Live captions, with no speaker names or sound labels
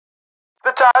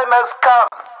time has come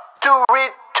to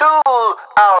retool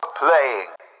our playing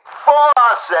for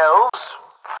ourselves,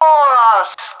 for our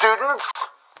students,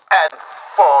 and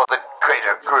for the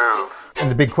greater groove. And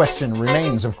the big question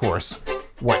remains, of course,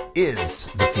 what is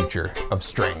the future of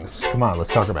strings? Come on,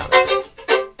 let's talk about it.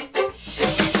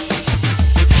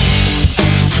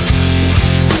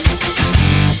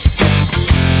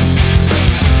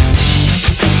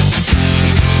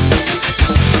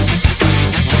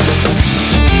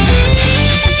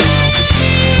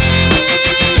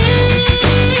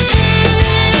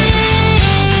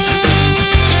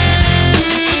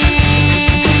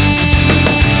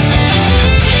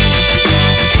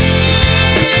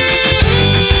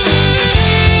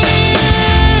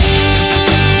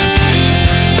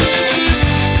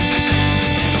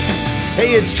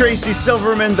 It's Tracy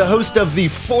Silverman, the host of the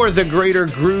For the Greater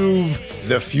Groove,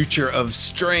 the Future of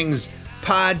Strings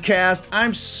podcast.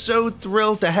 I'm so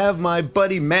thrilled to have my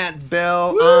buddy Matt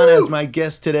Bell on as my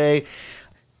guest today.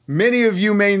 Many of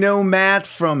you may know Matt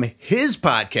from his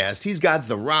podcast. He's got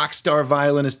the Rockstar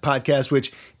Violinist podcast,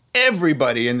 which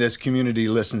everybody in this community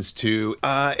listens to.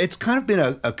 It's kind of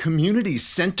been a community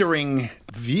centering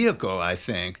vehicle, I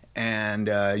think. And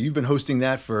you've been hosting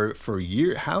that for a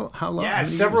year. How long? Yeah,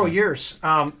 several years.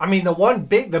 I mean,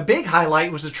 the big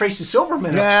highlight was the Tracy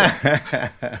Silverman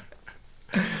episode.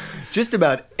 Just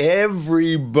about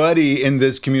everybody in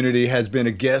this community has been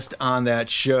a guest on that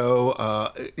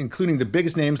show, including the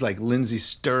biggest names like Lindsey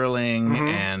Sterling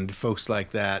and folks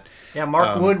like that. Yeah,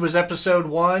 Mark Wood was episode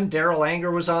 1. Daryl Anger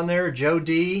was on there. Joe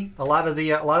D. A lot of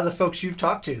the folks you've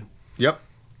talked to. Yep.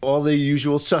 All the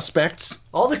usual suspects.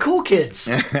 All the cool kids.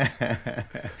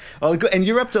 And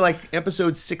you're up to like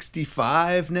episode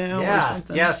 65 now or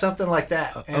something? Yeah, something like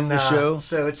that. Of the show.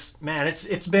 So it's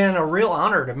been a real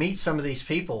honor to meet some of these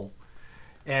people.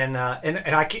 And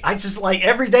I just like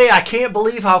every day I can't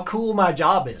believe how cool my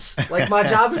job is. Like my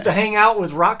job is to hang out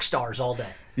with rock stars all day.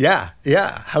 Yeah.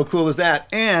 How cool is that?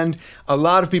 And a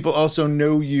lot of people also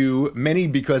know you, many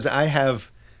because I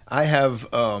have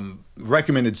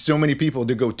recommended so many people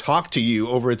to go talk to you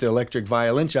over at the Electric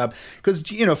Violin Shop because,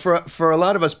 for a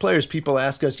lot of us players, people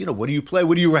ask us, what do you play?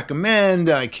 What do you recommend?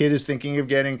 My kid is thinking of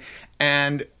getting,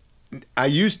 and I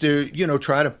used to,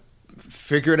 try to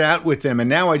figure it out with them. And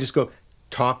now I just go,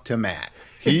 talk to Matt.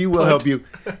 He will help you.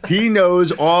 He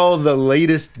knows all the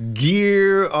latest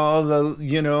gear, all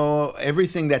the,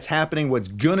 everything that's happening, what's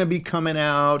going to be coming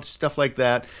out, stuff like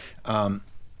that.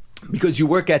 Because you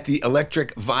work at the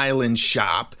Electric Violin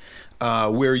Shop,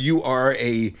 where you are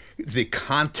the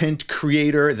content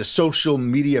creator, the social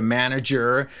media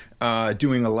manager,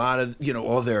 doing a lot of,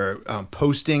 all their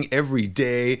posting every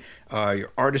day.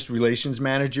 Your artist relations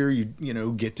manager,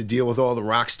 you get to deal with all the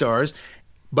rock stars.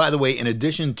 By the way, in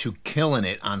addition to killing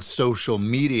it on social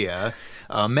media,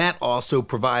 Matt also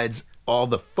provides all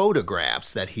the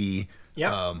photographs that he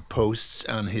posts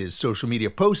on his social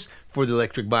media posts for the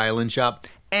Electric Violin Shop.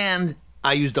 And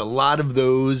I used a lot of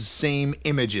those same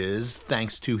images,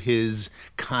 thanks to his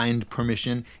kind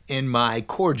permission, in my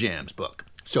Core Jams book.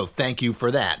 So thank you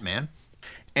for that, man.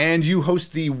 And you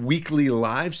host the weekly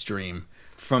live stream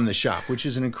from the shop, which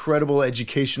is an incredible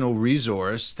educational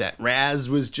resource that Raz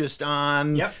was just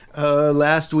on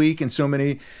last week, and so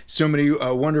many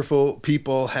wonderful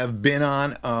people have been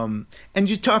on. And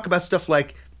you talk about stuff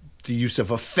like the use of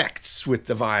effects with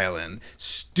the violin,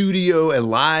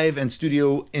 live and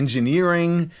studio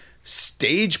engineering,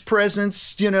 stage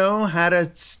presence, how to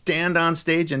stand on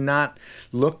stage and not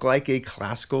look like a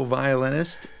classical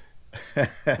violinist.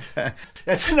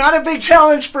 That's not a big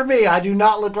challenge for me. I do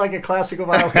not look like a classical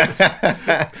violinist.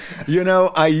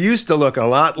 I used to look a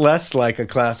lot less like a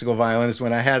classical violinist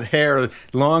when I had hair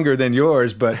longer than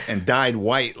yours, and dyed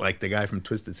white like the guy from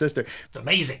Twisted Sister. It's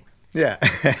amazing. Yeah.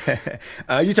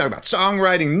 You talk about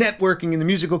songwriting, networking in the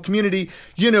musical community.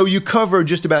 You cover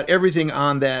just about everything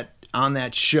on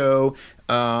that show,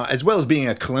 as well as being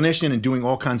a clinician and doing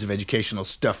all kinds of educational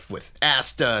stuff with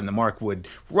ASTA and the Mark Wood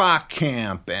Rock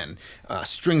Camp and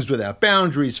Strings Without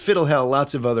Boundaries, Fiddle Hell,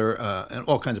 lots of other, and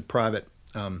all kinds of private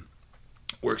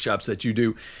workshops that you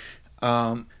do.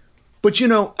 But,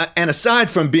 and aside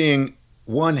from being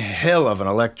one hell of an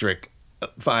electric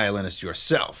violinist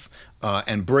yourself,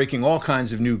 and breaking all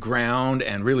kinds of new ground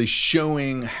and really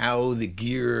showing how the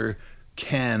gear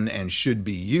can and should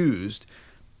be used.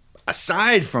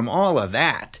 Aside from all of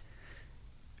that,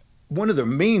 one of the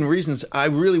main reasons I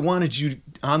really wanted you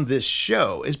on this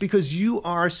show is because you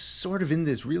are sort of in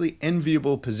this really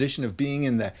enviable position of being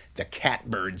in the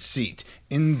catbird seat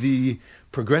in the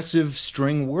progressive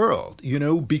string world,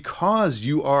 because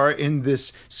you are in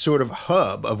this sort of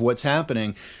hub of what's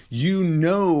happening.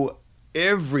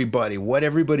 everybody, what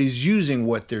everybody's using,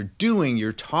 what they're doing.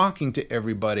 You're talking to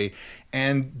everybody.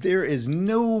 And there is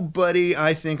nobody,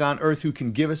 I think, on earth who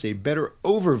can give us a better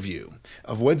overview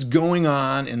of what's going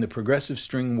on in the progressive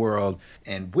string world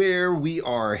and where we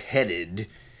are headed.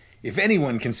 If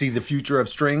anyone can see the future of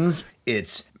strings,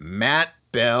 it's Matt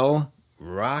Bell,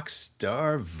 rock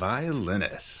star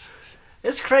violinist.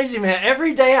 It's crazy, man.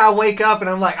 Every day I wake up and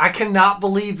I'm like, I cannot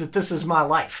believe that this is my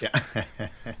life.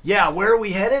 Yeah, where are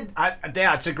we headed?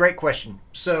 Yeah, it's a great question.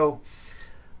 So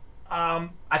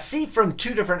I see from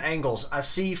two different angles. I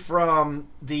see from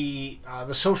the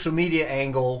social media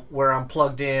angle where I'm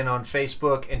plugged in on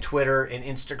Facebook and Twitter and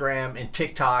Instagram and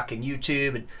TikTok and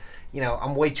YouTube. And, you know,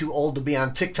 I'm way too old to be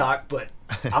on TikTok, but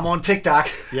I'm on TikTok.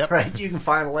 Yep. Right? You can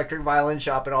find Electric Violin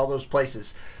Shop in all those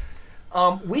places.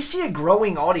 We see a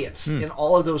growing audience in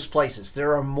all of those places.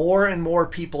 There are more and more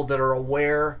people that are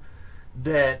aware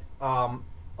that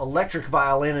electric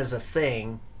violin is a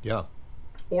thing. Yeah.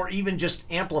 Or even just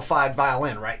amplified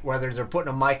violin, right? Whether they're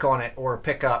putting a mic on it or a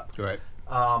pickup. Right.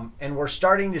 And we're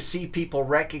starting to see people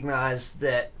recognize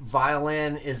that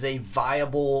violin is a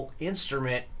viable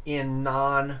instrument in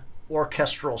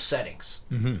non-orchestral settings.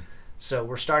 Mm-hmm. So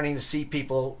we're starting to see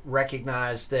people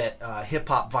recognize that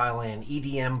hip-hop violin,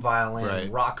 EDM violin,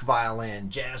 right. rock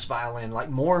violin, jazz violin, like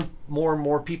more and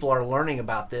more people are learning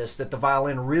about this, that the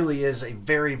violin really is a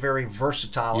very, very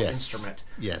versatile instrument.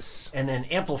 Yes. And then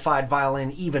amplified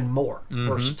violin even more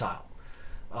versatile.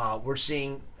 We're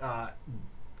seeing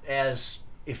as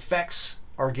effects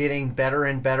are getting better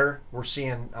and better, we're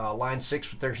seeing Line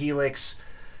 6 with their Helix.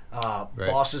 Right.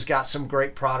 Boss has got some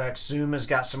great products. Zoom has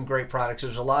got some great products.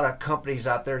 There's a lot of companies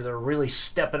out there that are really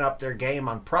stepping up their game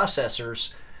on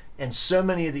processors, and so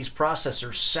many of these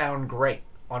processors sound great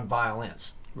on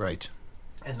violins. Right.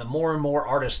 And the more and more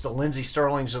artists, the Lindsey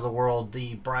Sterlings of the world,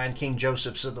 the Brian King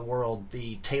Josephs of the world,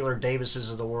 the Taylor Davises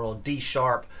of the world, D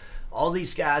Sharp, all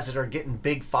these guys that are getting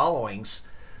big followings,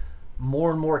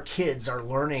 more and more kids are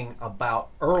learning about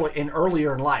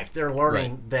earlier in life. They're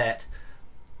learning that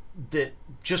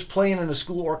just playing in the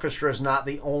school orchestra is not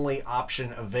the only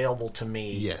option available to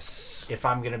me. Yes. If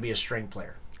I'm going to be a string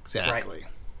player. Exactly.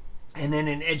 Right? And then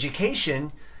in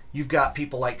education, you've got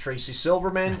people like Tracy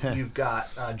Silverman, you've got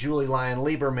Julie Lyon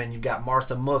Lieberman, you've got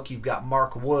Martha Mook, you've got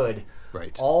Mark Wood,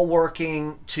 right, all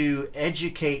working to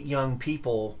educate young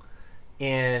people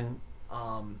in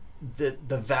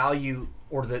the value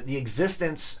or the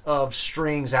existence of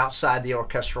strings outside the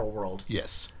orchestral world.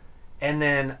 Yes. And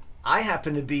then I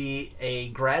happen to be a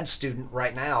grad student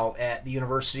right now at the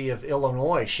University of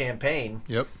Illinois, Champaign,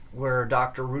 where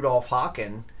Dr. Rudolph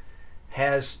Haken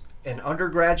has an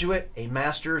undergraduate, a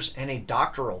master's, and a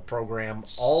doctoral program,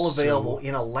 all available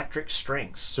in electric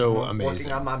strings. So I'm amazing.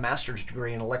 working on my master's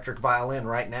degree in electric violin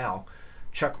right now.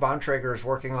 Chuck Bontrager is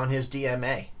working on his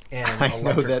DMA in electric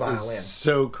know that violin. is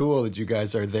so cool that you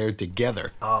guys are there together.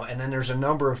 And then there's a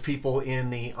number of people in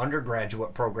the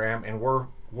undergraduate program, and we're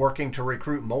working to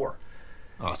recruit more.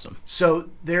 Awesome. So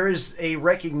there is a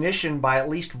recognition by at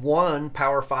least one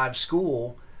Power 5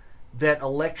 school that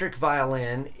electric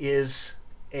violin is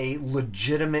a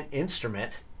legitimate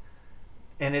instrument.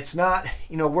 And it's not,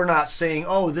 we're not saying,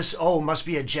 must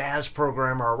be a jazz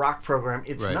program or a rock program.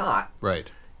 It's not.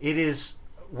 Right. It is,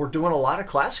 we're doing a lot of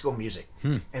classical music.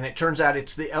 And it turns out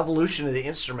it's the evolution of the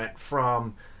instrument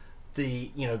from the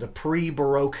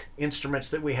pre-Baroque instruments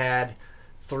that we had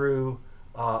through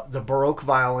the Baroque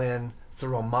violin,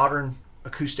 through a modern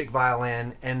acoustic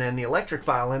violin, and then the electric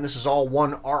violin. This is all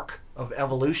one arc of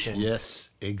evolution. Yes,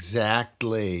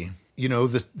 exactly.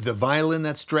 The violin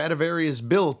that Stradivarius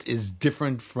built is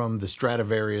different from the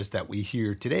Stradivarius that we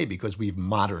hear today because we've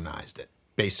modernized it,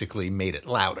 basically made it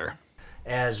louder.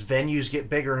 As venues get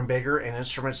bigger and bigger and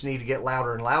instruments need to get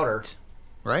louder and louder,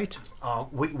 right?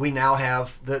 We now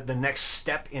have the next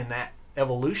step in that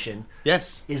evolution.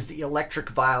 Yes, is the electric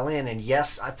violin. And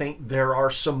yes, I think there are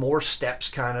some more steps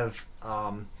kind of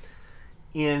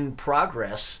in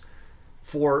progress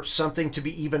for something to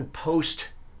be even post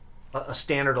a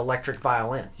standard electric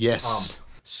violin. Yes.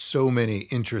 So many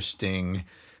interesting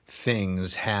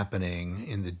things happening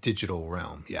in the digital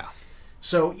realm. Yeah.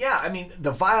 So,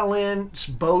 the violins,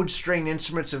 bowed stringed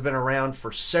instruments have been around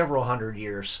for several hundred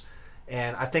years.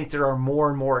 And I think there are more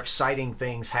and more exciting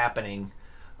things happening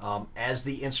as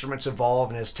the instruments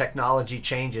evolve and as technology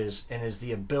changes and as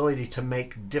the ability to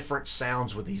make different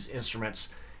sounds with these instruments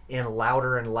in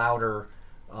louder and louder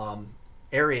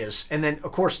areas. And then,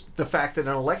 of course, the fact that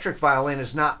an electric violin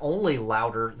is not only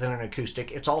louder than an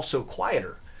acoustic, it's also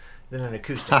quieter than an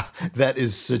acoustic. That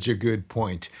is such a good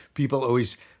point. People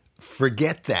always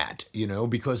forget that,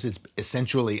 because it's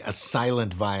essentially a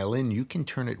silent violin. You can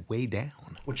turn it way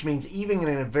down. Which means even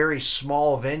in a very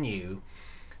small venue,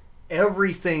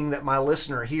 everything that my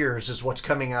listener hears is what's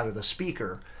coming out of the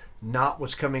speaker, not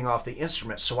what's coming off the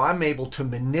instrument. So I'm able to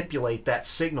manipulate that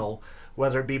signal,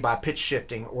 whether it be by pitch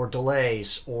shifting or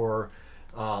delays or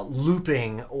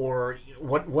looping or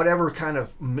whatever kind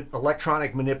of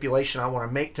electronic manipulation I want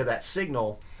to make to that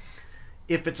signal.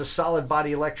 If it's a solid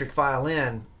body electric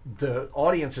violin, the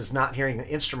audience is not hearing the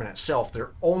instrument itself.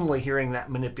 They're only hearing that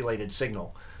manipulated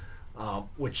signal,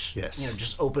 which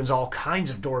just opens all kinds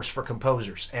of doors for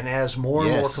composers. And as more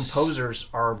and more composers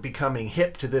are becoming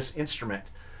hip to this instrument,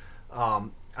 I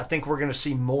think we're going to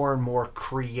see more and more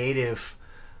creative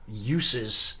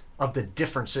uses of the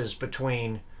differences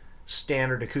between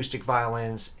standard acoustic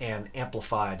violins and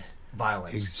amplified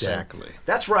violins. Exactly. So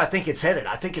that's where I think it's headed.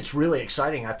 I think it's really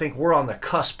exciting. I think we're on the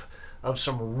cusp of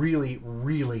some really,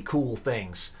 really cool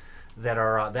things that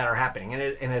are happening.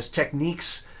 And as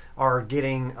techniques are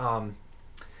getting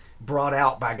brought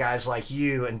out by guys like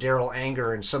you and Daryl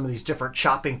Anger and some of these different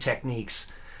chopping techniques,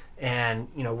 and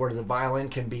where the violin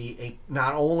can be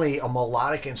not only a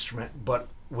melodic instrument, but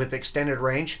with extended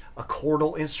range, a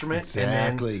chordal instrument,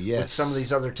 exactly, and then with some of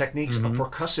these other techniques, a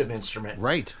percussive instrument.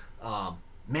 Right.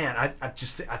 Man, I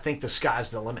think the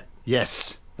sky's the limit.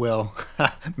 Yes. Well,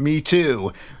 me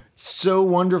too. So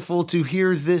wonderful to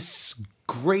hear this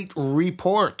great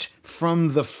report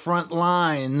from the front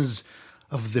lines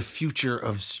of the future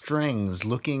of strings,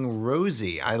 looking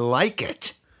rosy. I like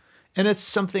it. And it's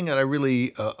something that I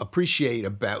really appreciate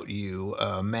about you,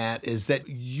 Matt, is that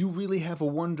you really have a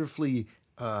wonderfully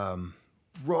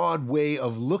broad way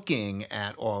of looking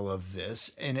at all of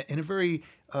this in a very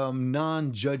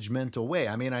non-judgmental way.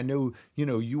 I mean, I know,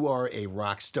 you are a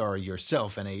rock star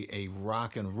yourself and a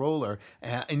rock and roller,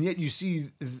 and yet you see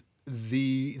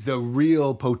the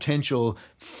real potential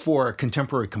for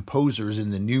contemporary composers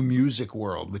in the new music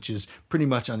world, which is pretty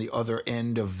much on the other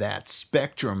end of that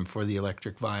spectrum for the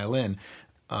electric violin.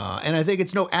 And I think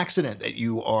it's no accident that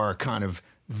you are kind of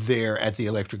there at the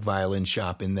electric violin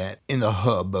shop in the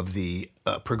hub of the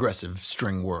progressive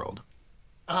string world.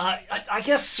 I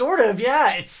guess sort of,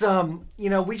 yeah. It's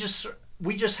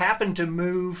we just happened to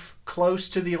move close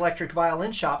to the electric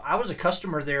violin shop. I was a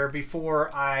customer there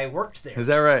before I worked there. Is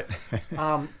that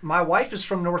right? My wife is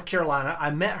from North Carolina.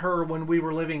 I met her when we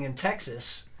were living in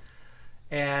Texas.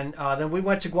 And then we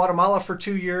went to Guatemala for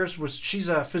 2 years. She's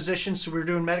a physician, so we were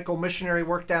doing medical missionary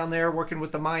work down there, working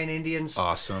with the Mayan Indians.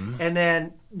 Awesome. And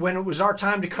then when it was our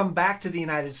time to come back to the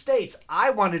United States,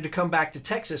 I wanted to come back to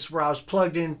Texas, where I was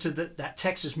plugged into that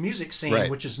Texas music scene,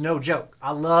 right, which is no joke.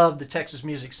 I love the Texas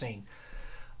music scene.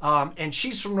 And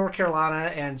she's from North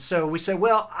Carolina, and so we said,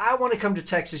 well, I want to come to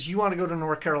Texas. You want to go to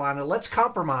North Carolina. Let's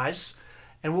compromise,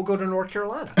 and we'll go to North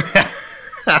Carolina.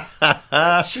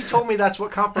 She told me that's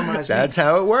what compromise means. That's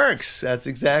how it works. That's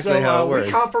exactly how it works.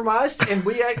 We compromised, and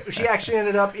she actually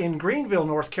ended up in Greenville,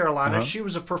 North Carolina. Uh-huh. She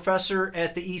was a professor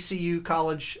at the ECU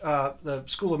College, the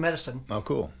School of Medicine. Oh,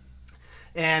 cool.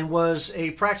 And was a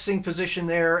practicing physician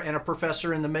there and a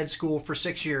professor in the med school for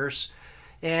 6 years.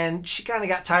 And she kind of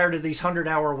got tired of these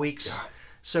 100-hour weeks. Yeah.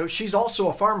 So she's also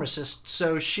a pharmacist.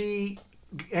 So she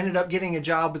ended up getting a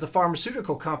job with a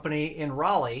pharmaceutical company in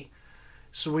Raleigh.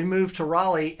 So we moved to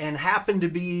Raleigh and happened to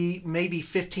be maybe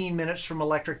 15 minutes from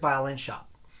Electric Violin Shop.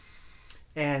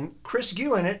 And Chris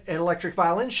Guin at Electric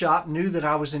Violin Shop knew that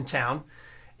I was in town.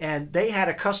 And they had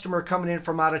a customer coming in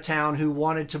from out of town who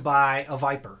wanted to buy a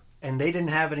Viper. And they didn't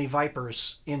have any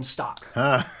Vipers in stock.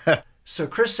 So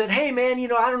Chris said, hey, man, I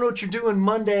don't know what you're doing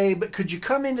Monday, but could you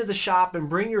come into the shop and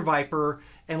bring your Viper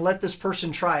and let this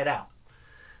person try it out?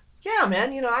 Yeah,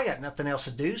 man, I got nothing else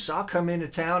to do, so I'll come into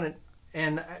town.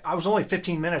 And I was only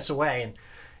 15 minutes away.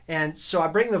 And so I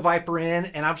bring the Viper in,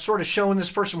 and I'm sort of showing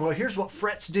this person, well, here's what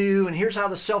frets do, and here's how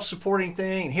the self-supporting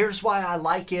thing, and here's why I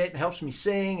like it. It helps me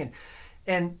sing.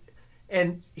 And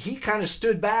he kind of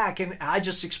stood back, and I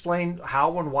just explained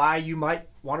how and why you might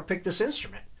want to pick this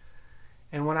instrument.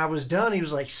 And when I was done, he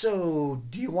was like, so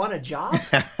do you want a job?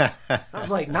 I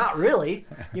was like, not really.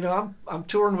 I'm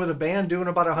touring with a band, doing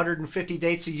about 150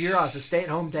 dates a year. I was a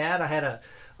stay-at-home dad. I had a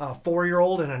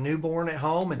 4-year-old and a newborn at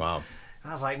home. And wow.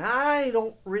 I was like, I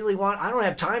don't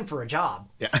have time for a job.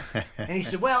 Yeah. And he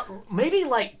said, well, maybe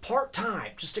like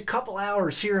part-time, just a couple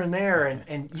hours here and there,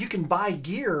 and you can buy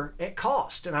gear at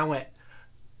cost. And I went,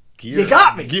 you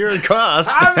got me. Gear at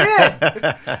cost. I'm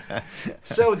in.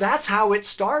 So that's how it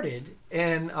started.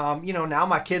 And, now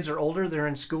my kids are older. They're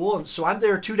in school. And so I'm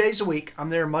there 2 days a week. I'm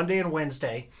there Monday and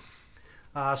Wednesday.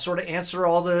 sort of answer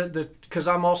all the because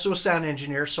I'm also a sound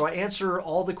engineer, so I answer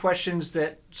all the questions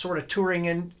that sort of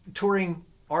touring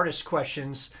artist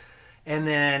questions. And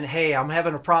then, hey, I'm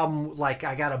having a problem, like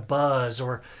I got a buzz,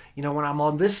 or, you know, when I'm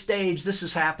on this stage, this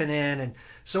is happening. And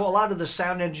so a lot of the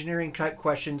sound engineering type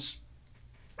questions.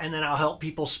 And then I'll help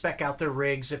people spec out their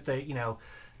rigs if they, you know,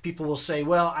 people will say,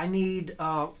 well, I need,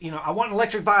 you know, I want an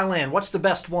electric violin. What's the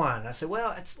best one? I say,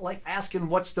 well, it's like asking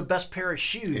what's the best pair of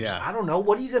shoes. Yeah. I don't know.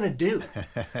 What are you going to do?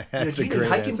 That's do a you need great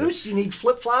hiking answer. boots? Do you need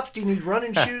flip-flops? Do you need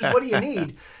running shoes? What do you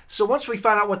need? So once we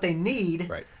find out what they need,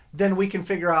 Right. then we can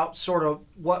figure out sort of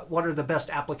what are the best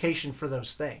application for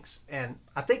those things. And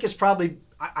I think it's probably,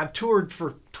 I've toured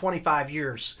for 25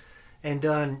 years and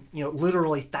done, you know,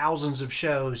 literally thousands of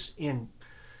shows in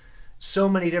so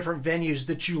many different venues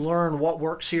that you learn what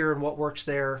works here and what works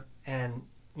there. And,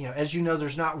 you know, as you know,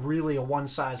 there's not really a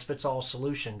one-size-fits-all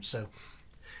solution. So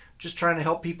just trying to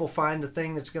help people find the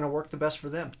thing that's going to work the best for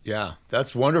them. Yeah,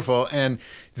 that's wonderful. And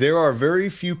there are very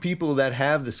few people that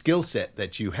have the skill set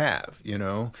that you have, you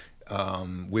know,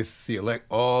 with the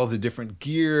all the different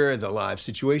gear, the live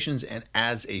situations, and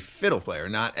as a fiddle player,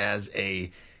 not as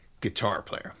a guitar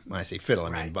player. When I say fiddle, I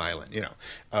mean Right. violin, you know.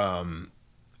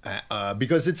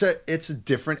 Because it's a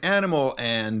different animal,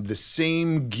 and the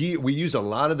same gear. We use a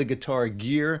lot of the guitar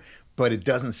gear, but it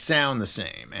doesn't sound the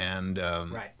same. And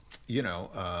Right. you know,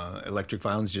 electric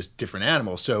violin's just different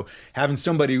animals. So having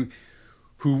somebody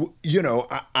who, you know,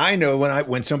 I know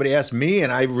when somebody asks me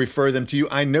and I refer them to you,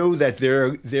 I know that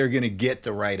they're going to get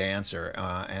the right answer,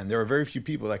 and there are very few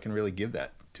people that can really give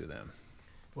that to them.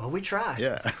 Well, we try.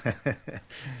 Yeah,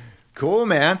 cool,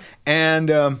 man. And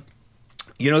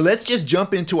you know, let's just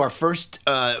jump into our first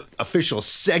official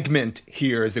segment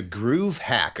here, the Groove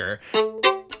Hacker.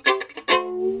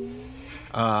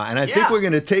 And I think Yeah. we're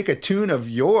going to take a tune of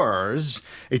yours,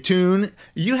 a tune.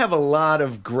 You have a lot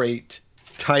of great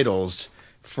titles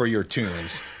for your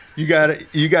tunes. You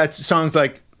got songs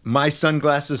like "My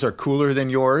Sunglasses Are Cooler Than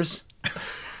Yours,"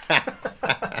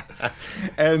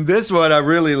 and this one I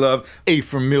really love, a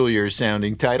familiar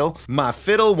sounding title, "My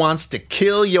Fiddle Wants to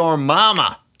Kill Your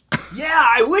Mama." Yeah,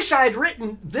 I wish I had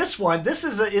written this one. This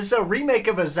is a remake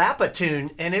of a Zappa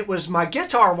tune, and it was "My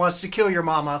Guitar Wants to Kill Your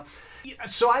Mama."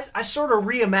 So I sort of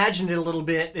reimagined it a little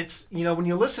bit. It's, you know, when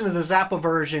you listen to the Zappa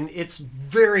version, it's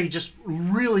very just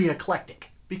really eclectic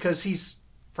because he's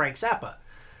Frank Zappa.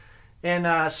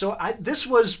 And so I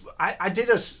did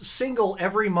a single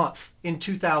every month in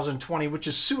 2020, which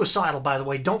is suicidal, by the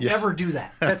way. Don't Yes. ever do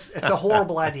that. It's a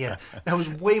horrible idea. That was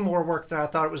way more work than I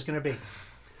thought it was going to be.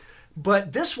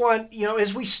 But this one, you know,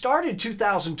 as we started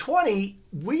 2020,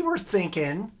 we were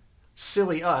thinking,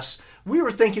 silly us, we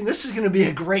were thinking this is going to be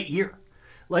a great year.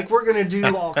 Like, we're going to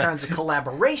do all kinds of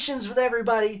collaborations with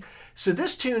everybody. So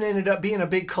this tune ended up being a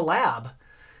big collab.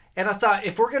 And I thought,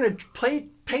 if we're going to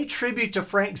pay tribute to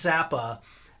Frank Zappa,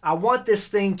 I want this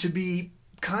thing to be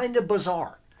kind of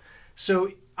bizarre.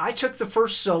 So I took the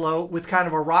first solo with kind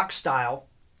of a rock style.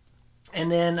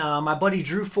 And then my buddy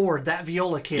Drew Ford, that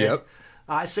viola kid, Yep.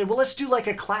 I said, well, let's do like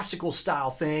a classical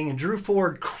style thing. And Drew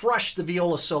Ford crushed the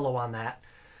viola solo on that.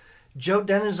 Joe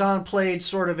Denizon played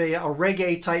sort of a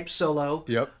reggae type solo.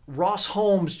 Yep. Ross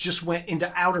Holmes just went into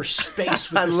outer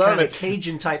space I with this love kind of it.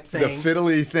 Cajun type The thing.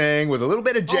 fiddly thing with a little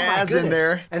bit of Oh, my jazz in goodness.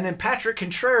 there. And then Patrick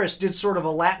Contreras did sort of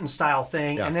a Latin style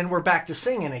thing, Yeah. and then we're back to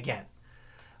singing again.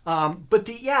 But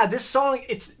this song,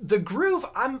 it's the groove.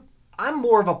 I'm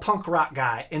more of a punk rock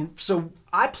guy, and so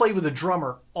I play with a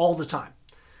drummer all the time.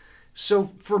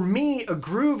 So for me, a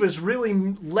groove is really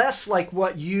less like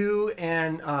what you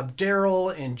and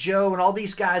Daryl and Joe and all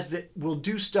these guys that will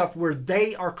do stuff where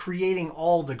they are creating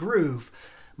all the groove.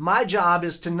 My job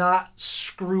is to not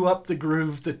screw up the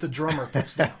groove that the drummer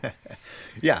puts down.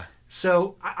 Yeah.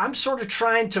 So I'm sort of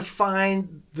trying to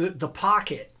find the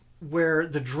pocket where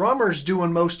the drummer's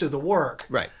doing most of the work.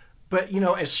 Right. But, you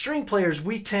know, as string players,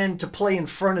 we tend to play in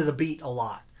front of the beat a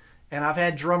lot. And I've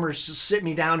had drummers sit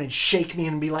me down and shake me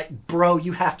and be like, bro,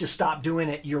 you have to stop doing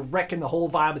it. You're wrecking the whole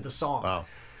vibe of the song. Wow.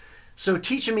 So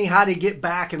teaching me how to get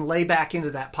back and lay back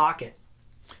into that pocket.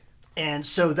 And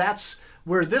so that's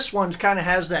where this one kind of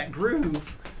has that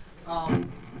groove. And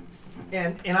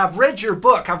I've read your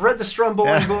book. I've read the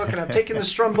Strumboing book, and I've taken the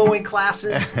Strumboing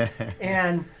classes.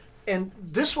 And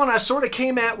this one I sort of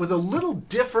came at with a little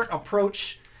different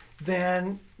approach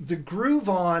than the Groove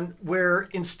On, where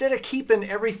instead of keeping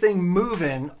everything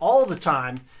moving all the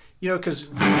time, you know, because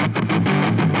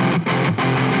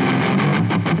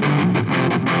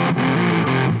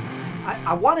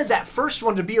I wanted that first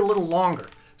one to be a little longer.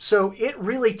 So it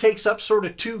really takes up sort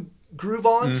of two groove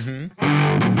ons.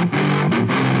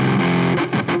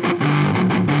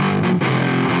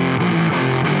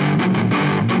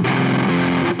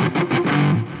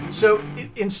 So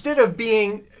instead of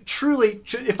being truly,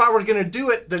 if I were going to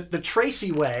do it the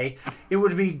Tracy way, it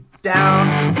would be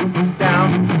down,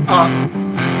 down, up,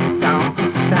 down,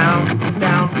 down,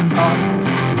 down, up.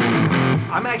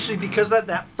 I'm actually, because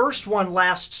that first one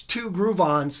lasts 2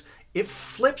 groove-ons, it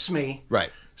flips me.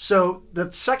 Right. So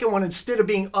the second one, instead of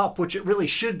being up, which it really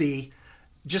should be,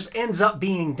 just ends up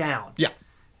being down. Yeah.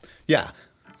 Yeah.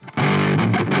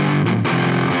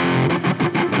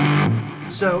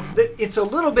 So it's a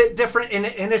little bit different, and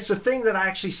it's a thing that I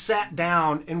actually sat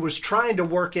down and was trying to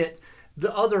work it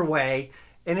the other way,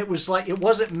 and it was like it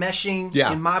wasn't meshing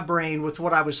in my brain with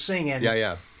what I was singing.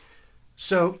 Yeah.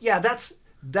 So yeah, that's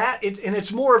that. And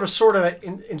it's more of a sort of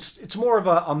it's more of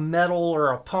a metal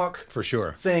or a punk For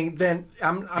sure. thing than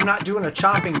I'm not doing a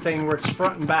chopping thing where it's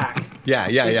front and back. Yeah.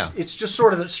 It's just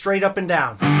sort of the straight up and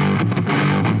down.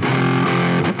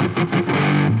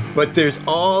 But there's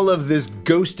all of this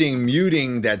ghosting,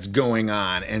 muting that's going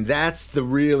on, and that's the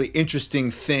really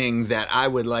interesting thing that I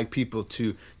would like people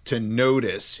to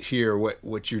notice here.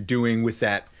 What you're doing with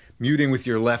that muting with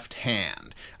your left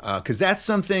hand, because that's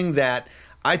something that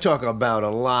I talk about a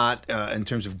lot in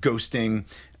terms of ghosting.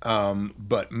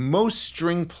 But most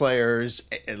string players,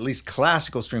 at least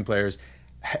classical string players,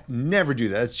 never do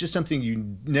that. It's just something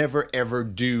you never ever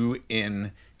do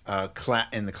in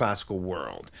the classical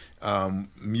world,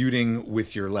 muting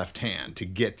with your left hand to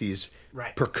get these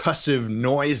percussive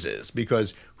noises,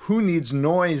 because who needs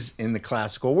noise in the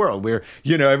classical world where,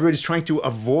 everybody's trying to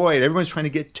everyone's trying to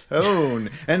get tone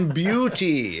and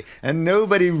beauty, and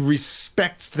nobody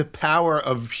respects the power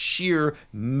of sheer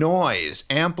noise,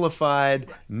 amplified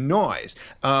noise,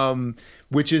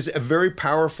 which is a very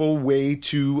powerful way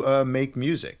to make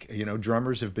music.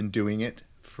 Drummers have been doing it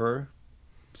for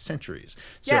centuries.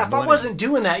 So yeah, if I wasn't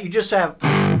doing that, you just have...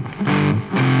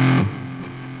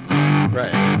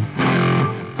 Right.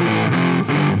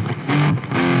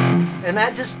 And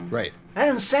that just... Right. That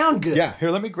doesn't sound good. Yeah,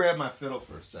 here, let me grab my fiddle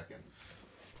for a second.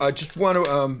 I just want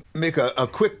to make a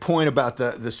quick point about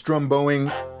the strum bowing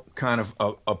kind of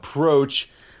approach,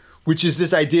 which is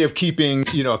this idea of keeping,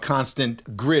 a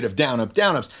constant grid of down, up,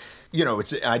 down, ups. It's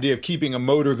the idea of keeping a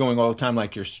motor going all the time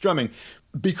like you're strumming.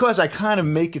 Because I kind of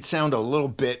make it sound a little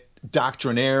bit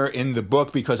doctrinaire in the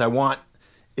book, because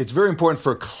it's very important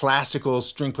for classical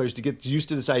string players to get used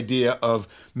to this idea of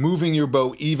moving your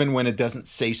bow even when it doesn't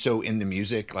say so in the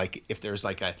music. Like if there's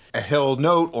like a held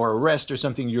note or a rest or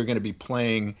something, you're going to be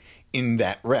playing in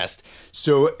that rest.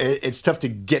 So it's tough to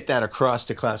get that across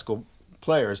to classical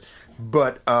players.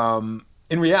 But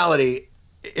in reality,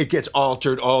 it gets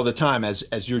altered all the time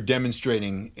as you're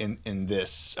demonstrating in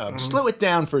this. Slow it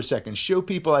down for a second. Show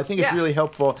people. I think it's really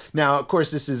helpful. Now, of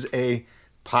course, this is a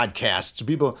podcast, so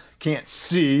people can't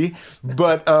see,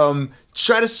 but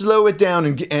try to slow it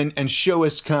down and show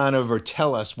us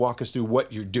walk us through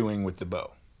what you're doing with the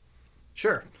bow.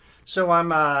 Sure. So I'm,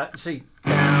 down.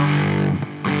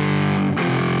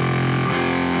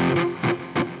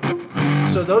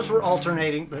 So those were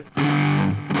alternating, but...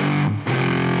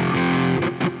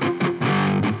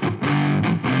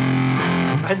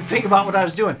 I had to think about what I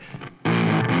was doing.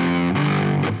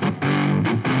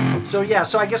 So yeah,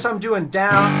 so I guess I'm doing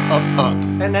down, up,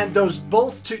 and then those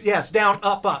both two, yes, down,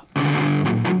 up. Yep.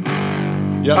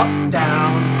 Up,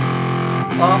 down,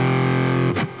 up,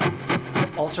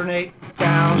 alternate,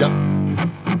 down. Yep.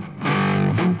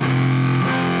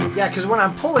 Yeah, because when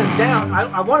I'm pulling down,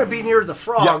 I want to be near the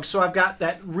frog, Yep. so I've got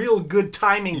that real good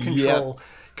timing control.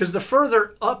 Because the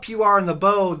further up you are in the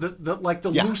bow, the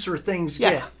looser things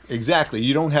get. Exactly.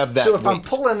 You don't have that So if weight. I'm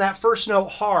pulling that first note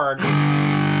hard,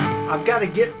 I'm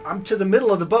to the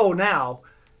middle of the bow now,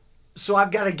 so I've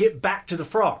got to get back to the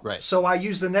frog. Right. So I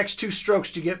use the next 2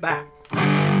 strokes to get back.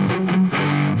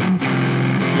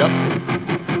 Yep.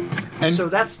 And So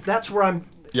that's where I'm...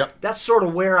 Yep. That's sort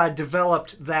of where I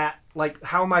developed that, like,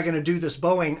 how am I going to do this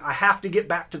bowing? I have to get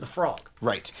back to the frog.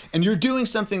 Right. And you're doing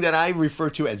something that I refer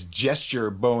to as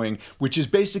gesture bowing, which is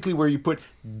basically where you put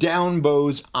down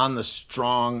bows on the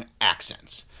strong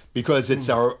accents, because it's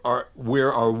our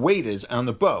where our weight is on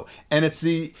the bow. And it's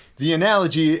the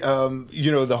analogy,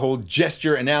 the whole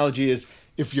gesture analogy is,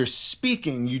 if you're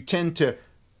speaking, you tend to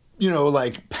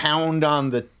like pound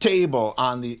on the table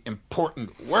on the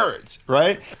important words,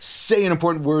 right? Say an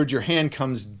important word, your hand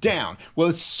comes down. Well,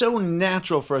 it's so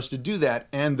natural for us to do that,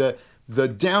 and the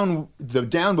down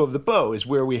bow of the bow is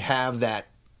where we have that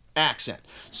accent.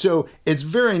 So it's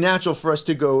very natural for us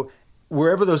to go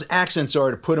wherever those accents are,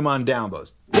 to put them on down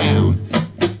bows. Down,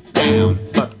 down,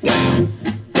 up, down,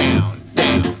 down,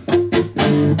 down.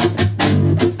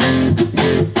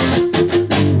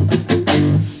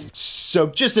 So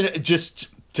just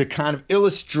to kind of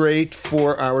illustrate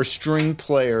for our string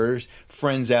players,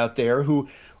 friends out there who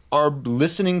are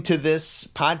listening to this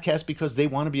podcast because they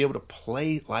want to be able to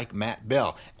play like Matt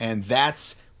Bell. And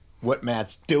that's what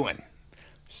Matt's doing.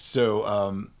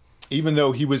 So even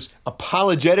though he was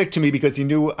apologetic to me because he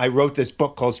knew I wrote this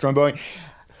book called Strumbowing,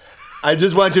 I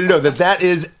just want you to know that that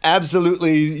is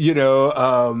absolutely,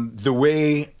 the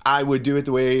way I would do it,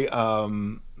 the way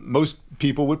most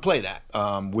people would play that,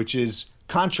 which is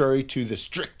contrary to the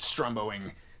strict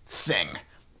Strumbowing thing.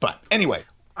 But anyway.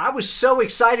 I was so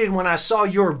excited when I saw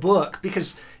your book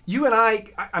because you and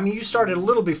I mean, you started a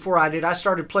little before I did. I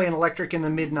started playing electric in the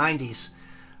mid-'90s.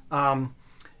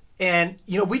 And,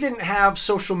 we didn't have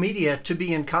social media to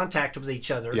be in contact with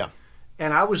each other. Yeah.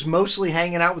 And I was mostly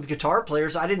hanging out with guitar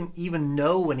players. I didn't even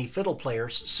know any fiddle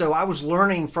players. So I was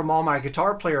learning from all my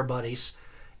guitar player buddies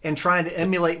and trying to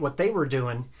emulate what they were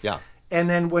doing. Yeah. And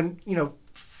then when,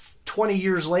 20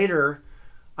 years later,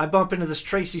 I bump into this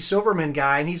Tracy Silverman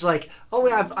guy, and he's like, "Oh,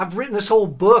 yeah, I've written this whole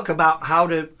book about how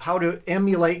to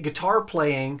emulate guitar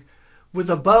playing with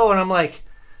a bow," and I'm like,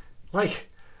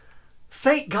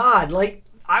 thank God,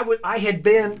 I had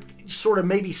been sort of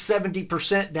maybe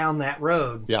 70% down that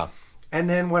road. Yeah. And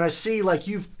then when I see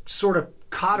you've sort of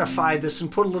codified this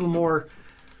and put a little more,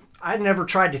 I'd never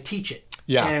tried to teach it.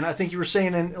 Yeah. And I think you were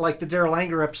saying in the Daryl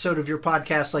Anger episode of your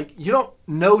podcast, you don't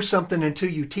know something until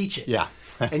you teach it. Yeah.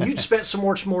 And you'd spent so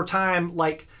much more time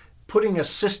putting a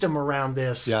system around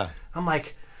this. Yeah. I'm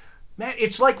like, man,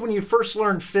 it's like when you first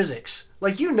learned physics.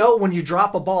 When you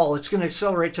drop a ball, it's going to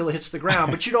accelerate till it hits the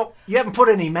ground, but you haven't put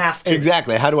any math to it.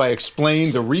 Exactly. How do I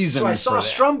explain the reason? So I saw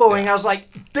Strumbowing, I was like,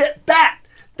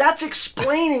 that's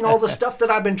explaining all the stuff that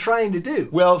I've been trying to do.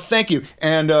 Well, thank you.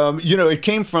 And, it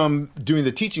came from doing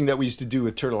the teaching that we used to do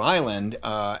with Turtle Island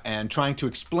and trying to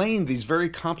explain these very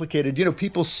complicated,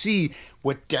 people see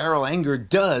what Daryl Anger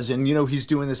does. And, he's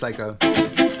doing this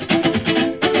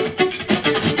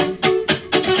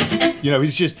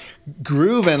he's just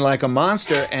grooving like a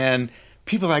monster. And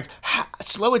people are like,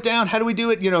 slow it down. How do we do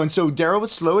it? And so Daryl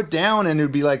would slow it down and it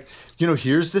would be like,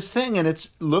 here's this thing. And it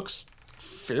looks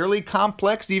fairly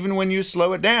complex even when you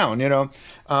slow it down,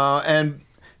 and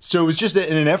so it was just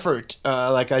an effort,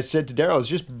 like I said to Daryl, it's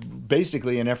just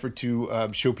basically an effort to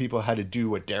show people how to do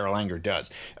what Daryl Anger does,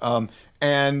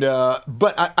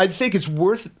 but I think it's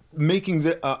worth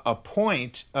making a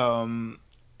point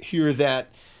here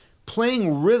that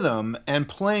playing rhythm and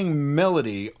playing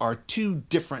melody are two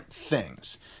different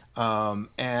things.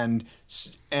 And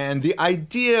the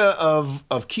idea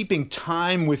of keeping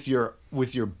time with your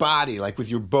body, like with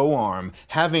your bow arm,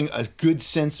 having a good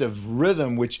sense of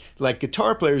rhythm, which like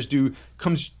guitar players do,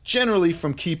 comes generally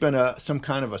from keeping some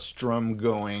kind of a strum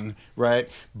going, right?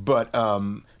 But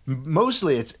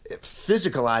mostly it's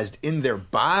physicalized in their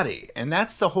body, and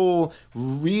that's the whole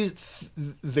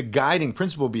the guiding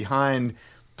principle behind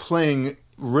playing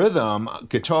rhythm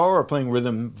guitar or playing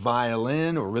rhythm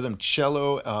violin or rhythm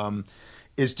cello,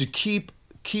 is to keep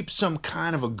some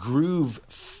kind of a groove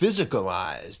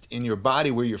physicalized in your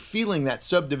body where you're feeling that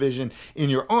subdivision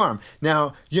in your arm.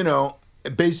 Now,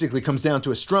 it basically comes down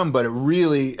to a strum, but it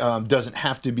really doesn't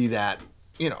have to be that,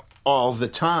 all the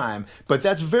time. But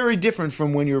that's very different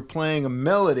from when you're playing a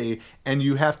melody and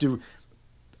you have to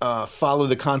follow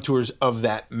the contours of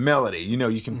that melody.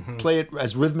 You can play it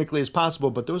as rhythmically as possible,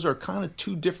 but those are kind of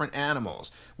two different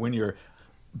animals. When you're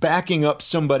backing up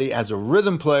somebody as a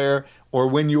rhythm player or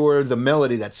when you're the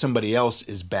melody that somebody else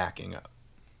is backing up.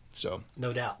 So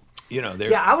no doubt.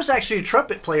 Yeah, I was actually a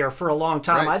trumpet player for a long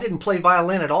time. Right. I didn't play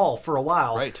violin at all for a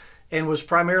while. Right. And was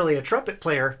primarily a trumpet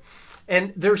player.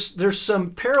 And there's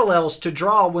some parallels to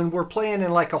draw when we're playing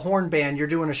in a horn band. You're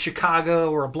doing a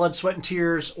Chicago or a Blood, Sweat and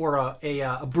Tears or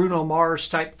a Bruno Mars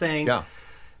type thing. Yeah.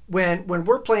 When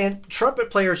we're playing, trumpet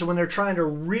players, when they're trying to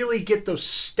really get those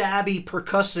stabby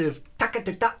percussive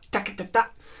ta-ka-ta-ta, ta-ka-ta-ta,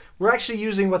 we're actually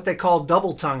using what they call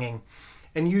double tonguing,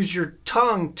 and use your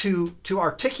tongue to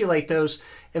articulate those,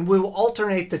 and we'll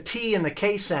alternate the T and the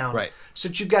K sound. Right. So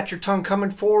that you've got your tongue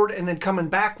coming forward and then coming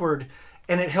backward,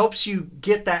 and it helps you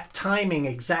get that timing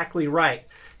exactly right.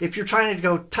 If you're trying to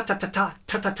go ta-ta-ta-ta,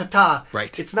 ta-ta-ta-ta,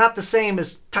 right, it's not the same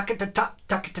as ta-ka-ta-ta,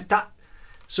 ta-ka-ta-ta.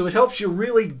 So it helps you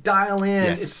really dial in.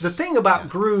 Yes. The thing about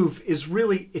groove is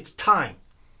really, it's time.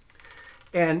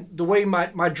 And the way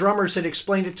my drummers had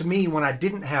explained it to me when I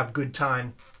didn't have good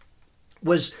time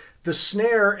was the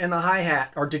snare and the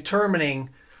hi-hat are determining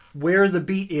where the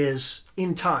beat is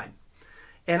in time.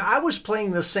 And I was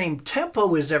playing the same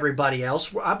tempo as everybody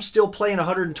else. I'm still playing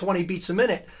 120 beats a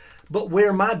minute, but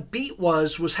where my beat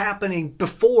was happening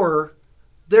before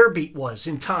their beat was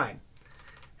in time.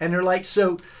 And they're like,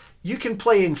 so You can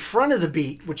play in front of the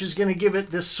beat, which is going to give it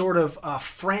this sort of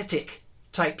frantic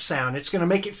type sound. It's going to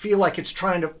make it feel like it's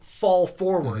trying to fall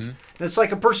forward. And it's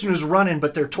like a person who's running,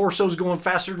 but their torso's going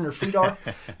faster than their feet are,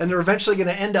 and they're eventually going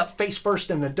to end up face first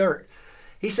in the dirt.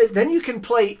 He said, then you can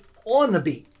play on the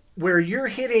beat, where you're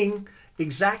hitting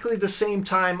exactly the same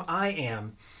time I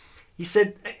am. He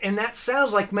said, and that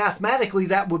sounds like mathematically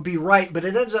that would be right, but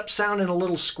it ends up sounding a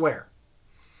little square.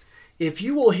 If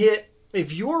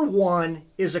your one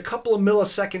is a couple of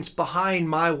milliseconds behind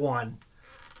my one,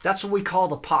 that's what we call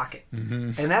the pocket.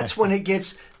 And that's when it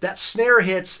gets, that snare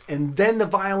hits, and then the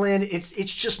violin, it's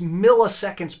just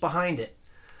milliseconds behind it.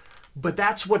 But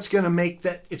that's what's going to make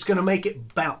it's going to make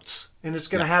it bounce, and it's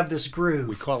going to have this groove.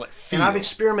 We call it feel. And I've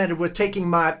experimented with taking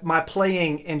my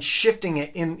playing and shifting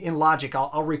it in Logic.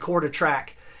 I'll record a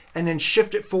track and then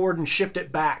shift it forward and shift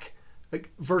it back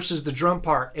versus the drum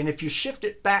part. And if you shift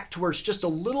it back to where it's just a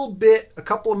little bit, a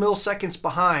couple of milliseconds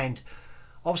behind,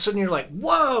 all of a sudden you're like,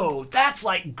 whoa, that's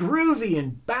like groovy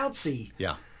and bouncy.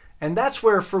 Yeah. And that's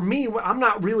where, for me, I'm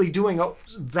not really doing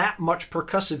that much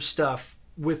percussive stuff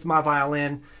with my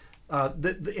violin.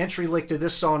 The entry lick to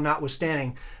this song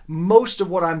notwithstanding, most of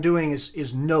what I'm doing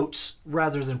is notes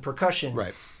rather than percussion.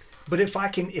 Right. But if I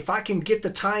can get the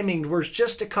timing where it's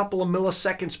just a couple of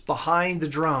milliseconds behind the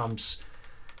drums,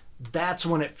 that's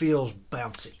when it feels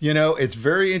bouncy. You know, it's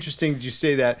very interesting that you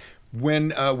say that.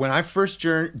 When I first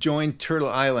joined Turtle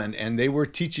Island, and they were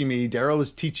teaching me, Daryl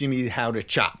was teaching me how to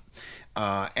chop.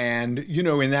 And, you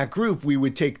know, in that group, we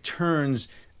would take turns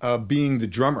being the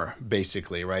drummer,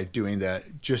 basically, right? Doing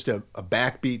just a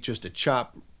backbeat, just a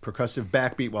chop, percussive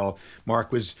backbeat, while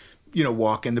Mark was, you know,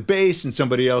 walking the bass, and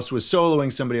somebody else was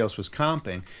soloing, somebody else was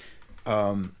comping.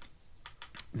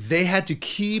 They had to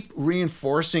keep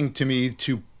reinforcing to me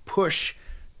to push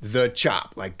the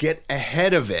chop, like get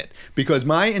ahead of it, because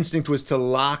my instinct was to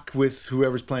lock with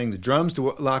whoever's playing the drums,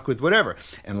 to lock with whatever,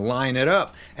 and line it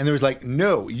up. And there was like,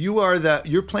 no,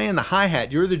 you're playing the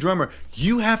hi-hat, you're the drummer,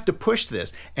 you have to push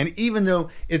this. And even though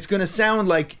it's going to sound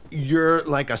like you're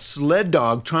like a sled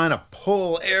dog trying to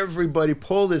pull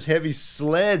this heavy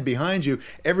sled behind you,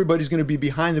 everybody's going to be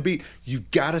behind the beat.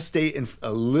 You've got to stay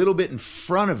a little bit in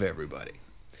front of everybody.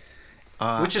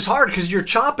 Which is hard because you're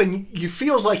chopping, you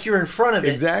feels like you're in front of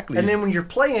it. Exactly. And then when you're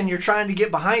playing, you're trying to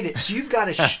get behind it. So you've got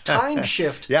to time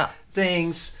shift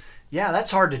things. Yeah,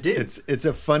 that's hard to do. It's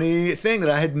a funny thing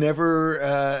that I had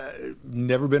never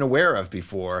been aware of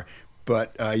before.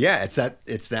 But it's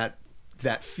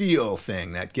that feel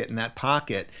thing, that getting that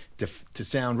pocket to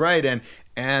sound right.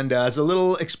 And as a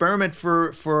little experiment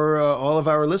for all of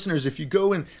our listeners, if you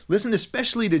go and listen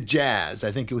especially to jazz,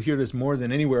 I think you'll hear this more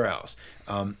than anywhere else.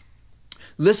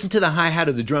 Listen to the hi-hat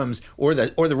of the drums or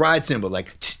the ride cymbal, like,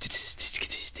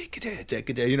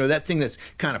 you know, that thing that's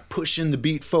kind of pushing the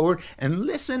beat forward, and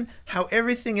listen how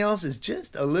everything else is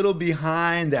just a little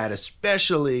behind that,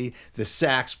 especially the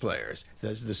sax players.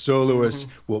 The soloists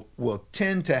will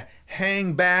tend to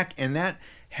hang back, and that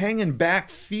hanging back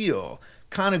feel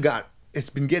kind of it's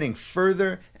been getting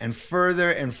further and further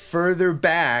and further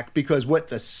back, because what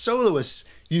the soloists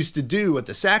used to do, what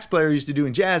the sax player used to do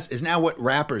in jazz, is now what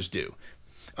rappers do.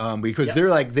 Because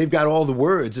they've got all the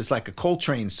words. It's like a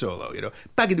Coltrane solo, you know.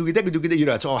 You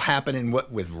know, it's all happening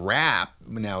with rap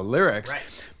now, lyrics. Right.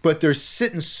 But they're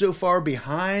sitting so far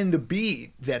behind the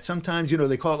beat that sometimes, you know,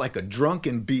 they call it like a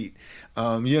drunken beat,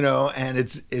 you know, and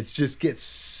it's just gets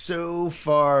so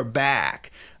far back.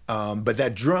 But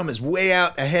that drum is way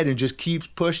out ahead and just keeps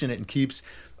pushing it and keeps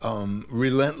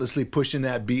relentlessly pushing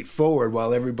that beat forward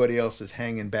while everybody else is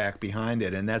hanging back behind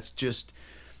it. And that's just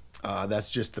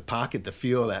the pocket, the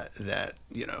feel that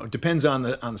you know, it depends on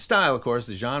the style, of course,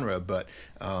 the genre, but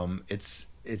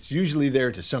it's usually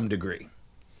there to some degree.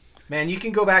 Man, you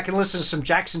can go back and listen to some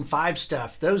Jackson 5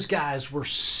 stuff. Those guys were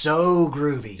so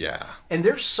groovy. Yeah. And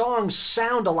their songs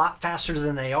sound a lot faster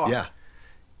than they are. Yeah.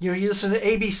 You know, you listen to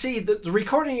ABC, the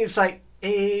recording, it's like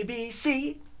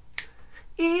ABC,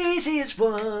 easy as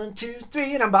 1, 2,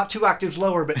 3, and I'm about 2 octaves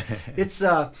lower, but it's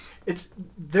not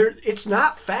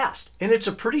fast, and it's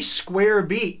a pretty square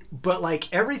beat, but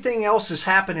like everything else is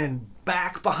happening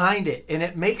back behind it, and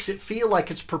it makes it feel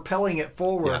like it's propelling it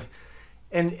forward. Yeah.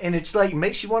 And it's like, it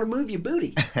makes you want to move your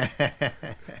booty.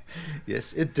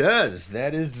 Yes, it does.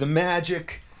 That is the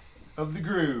magic of the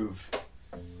groove.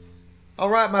 All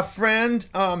right, my friend.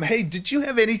 Hey, did you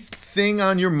have anything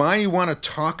on your mind you want to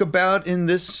talk about in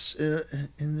this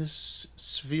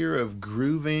sphere of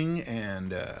grooving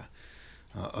and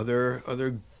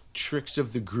other tricks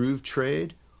of the groove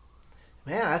trade?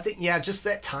 Man, I think, just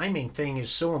that timing thing is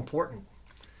so important.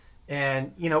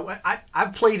 And, you know,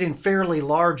 I've played in fairly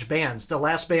large bands. The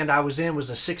last band I was in was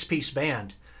a 6-piece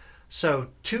band. So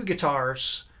 2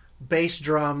 guitars, bass,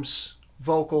 drums,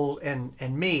 vocal,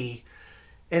 and me.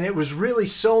 And it was really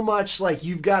so much like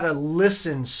you've got to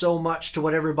listen so much to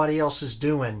what everybody else is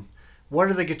doing. What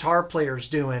are the guitar players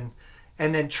doing?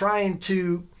 And then trying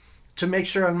to make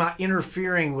sure I'm not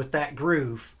interfering with that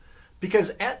groove.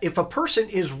 Because if a person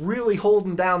is really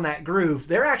holding down that groove,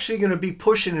 they're actually going to be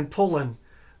pushing and pulling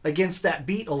against that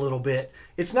beat a little bit.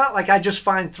 It's not like I just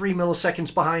find 3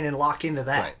 milliseconds behind and lock into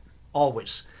that. Right.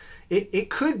 Always. It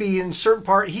could be in certain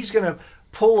part he's going to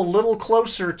pull a little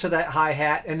closer to that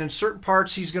hi-hat, and in certain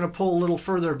parts he's going to pull a little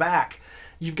further back.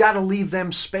 You've got to leave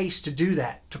them space to do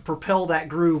that, to propel that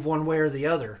groove one way or the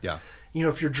other. Yeah. You know,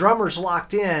 if your drummer's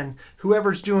locked in,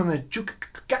 whoever's doing the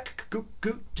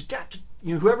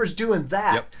whoever's doing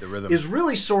that Yep, the rhythm. is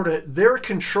really sort of, they're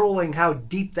controlling how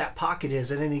deep that pocket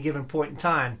is at any given point in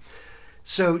time.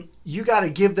 So you got to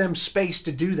give them space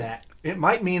to do that. It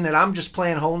might mean that I'm just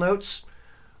playing whole notes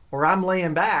or I'm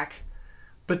laying back,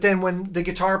 but then when the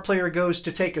guitar player goes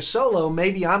to take a solo,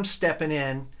 maybe I'm stepping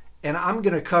in and I'm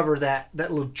going to cover that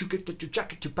little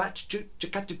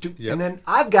Yep. and then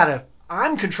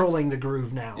I'm controlling the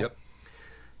groove now. Yep.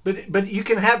 But you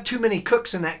can have too many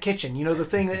cooks in that kitchen. You know, the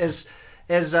thing is,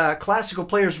 as classical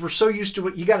players, we're so used to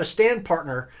it. You got a stand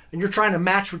partner, and you're trying to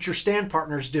match what your stand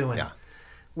partner's doing. Yeah.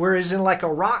 Whereas in like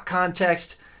a rock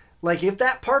context, like if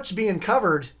that part's being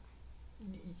covered,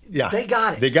 Yeah. they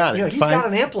got it. They got it. You know, he's got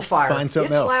an amplifier. Find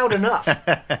something it's else. loud enough.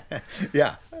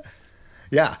 Yeah.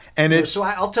 Yeah. And it's So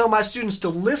I'll tell my students to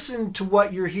listen to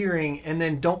what you're hearing, and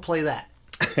then don't play that.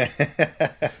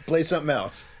 play something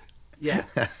else. Yeah.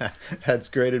 That's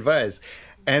great advice.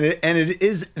 And it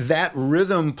is that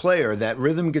rhythm player, that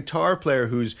rhythm guitar player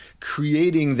who's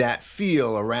creating that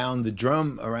feel around the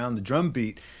drum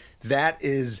beat.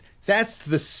 That's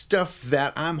the stuff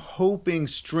that I'm hoping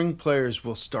string players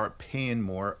will start paying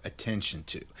more attention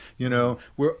to. You know,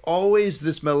 we're always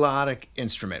this melodic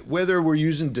instrument, whether we're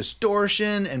using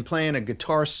distortion and playing a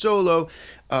guitar solo,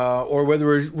 or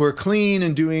whether we're clean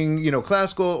and doing, you know,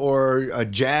 classical or a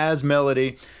jazz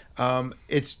melody.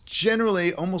 It's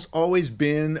generally almost always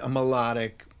been a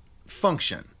melodic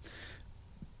function.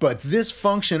 But this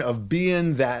function of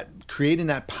creating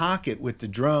that pocket with the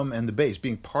drum and the bass,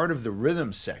 being part of the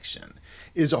rhythm section,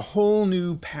 is a whole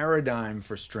new paradigm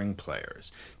for string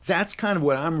players. That's kind of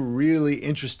what I'm really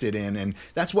interested in, and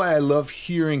that's why I love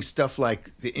hearing stuff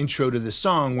like the intro to the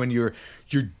song when you're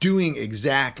doing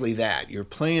exactly that. You're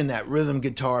playing that rhythm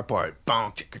guitar part,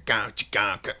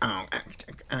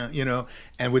 you know,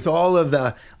 and with all of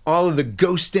the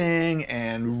ghosting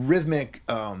and rhythmic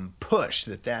push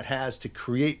that has to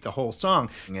create the whole song,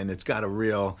 and it's got a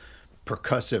real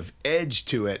percussive edge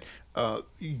to it.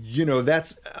 You know,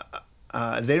 that's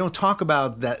they don't talk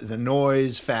about the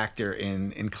noise factor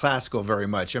in classical very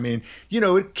much. I mean, you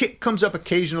know, it comes up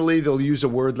occasionally. They'll use a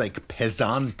word like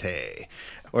pesante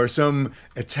or some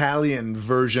Italian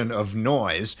version of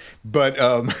noise. But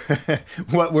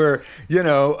what we're, you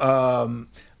know,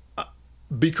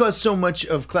 because so much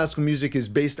of classical music is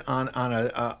based on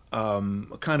a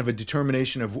kind of a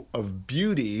determination of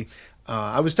beauty.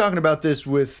 I was talking about this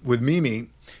with Mimi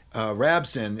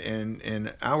Rabson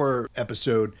in our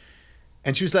episode,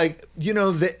 and she was like, you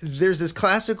know, there's this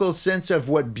classical sense of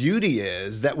what beauty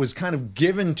is that was kind of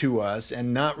given to us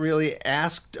and not really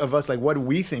asked of us, like, what do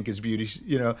we think is beauty?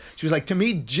 You know, she was like, to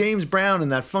me, James Brown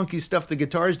and that funky stuff the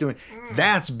guitar is doing,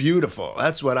 that's beautiful.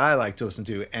 That's what I like to listen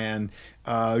to. And,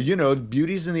 you know,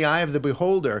 beauty's in the eye of the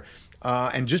beholder.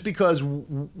 And just because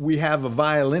we have a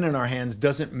violin in our hands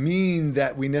doesn't mean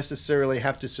that we necessarily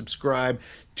have to subscribe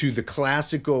to the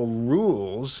classical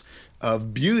rules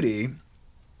of beauty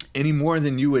any more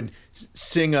than you would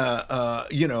sing a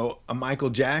Michael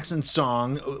Jackson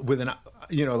song with an,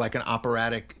 you know, like an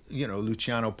operatic, you know,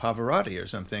 Luciano Pavarotti or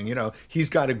something. You know,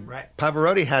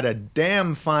 Pavarotti had a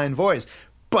damn fine voice,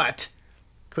 but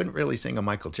couldn't really sing a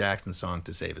Michael Jackson song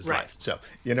to save his life. So,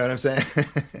 you know what I'm saying?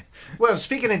 Well,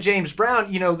 speaking of James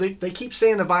Brown, you know, they keep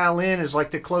saying the violin is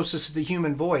like the closest to the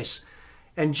human voice.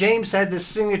 And James had this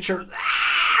signature.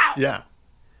 Yeah.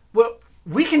 Well,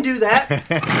 we can do that.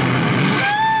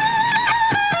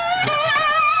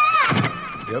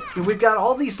 Yep. And we've got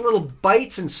all these little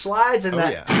bites and slides and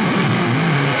that.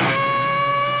 Yeah.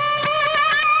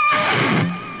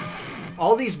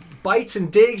 All these bites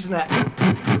and digs and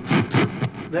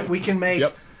that we can make.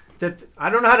 Yep. That I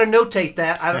don't know how to notate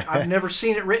that. I've never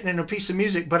seen it written in a piece of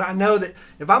music, but I know that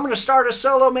if I'm going to start a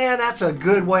solo, man, that's a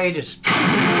good way to.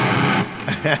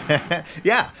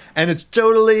 Yeah, and it's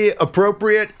totally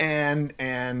appropriate and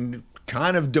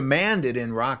kind of demanded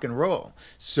in rock and roll.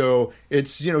 So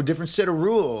it's, you know, different set of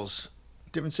rules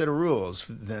different set of rules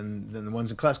than the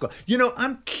ones in classical. You know,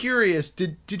 I'm curious.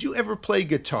 Did you ever play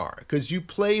guitar? Because you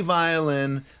play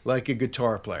violin like a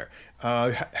guitar player.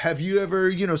 Have you ever,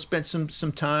 you know, spent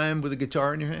some time with a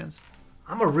guitar in your hands?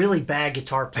 I'm a really bad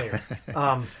guitar player.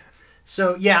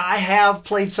 So yeah, I have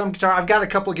played some guitar. I've got a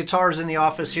couple of guitars in the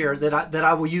office here that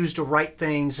I will use to write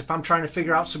things. If I'm trying to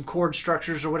figure out some chord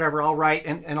structures or whatever, I'll write,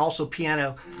 and also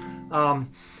piano.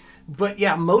 But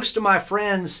yeah, most of my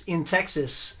friends in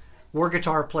Texas were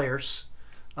guitar players.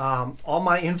 All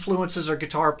my influences are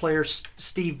guitar players: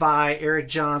 Steve Vai, Eric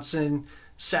Johnson,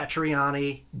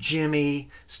 Satriani, Jimmy,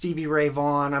 Stevie Ray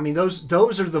Vaughan. I mean,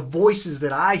 those are the voices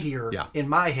that I hear in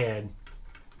my head.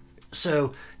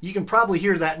 So you can probably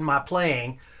hear that in my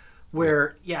playing,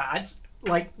 where it's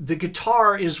like the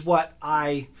guitar is what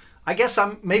I guess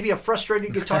I'm maybe a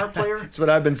frustrated guitar player. That's what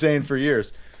I've been saying for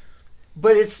years.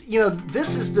 But it's, you know,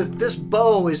 this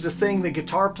bow is the thing that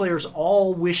guitar players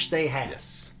all wish they had.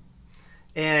 Yes.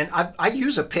 And I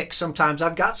use a pick sometimes.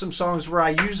 I've got some songs where I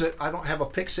use it. I don't have a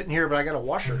pick sitting here, but I got a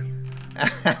washer.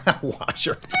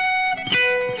 Washer.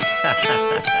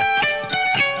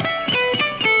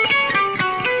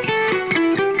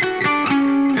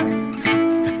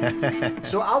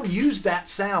 So I'll use that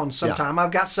sound sometime.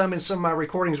 I've got some in some of my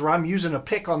recordings where I'm using a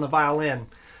pick on the violin.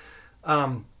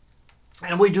 And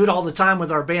we do it all the time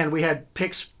with our band. We had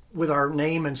picks with our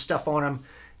name and stuff on them.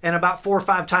 And about 4 or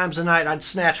 5 times a night, I'd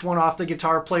snatch one off the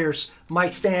guitar player's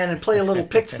mic stand and play a little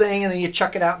picked thing, and then you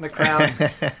chuck it out in the crowd.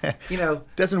 You know,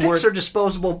 Doesn't picks work. are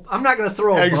disposable. I'm not going to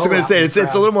throw a bow I was going to out say in it's the a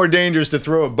crowd. little more dangerous to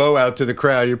throw a bow out to the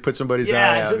crowd. You put somebody's eye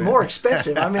Yeah, out. it's more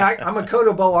expensive. I mean, I'm a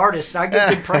Kodo bow artist. I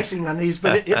get good pricing on these,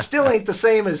 but it still ain't the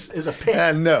same as a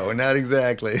pick. No, not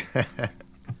exactly.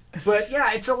 But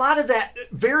yeah, it's a lot of that,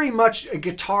 very much a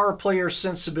guitar player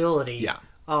sensibility. Yeah.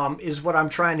 Is what I'm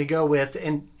trying to go with,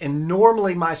 and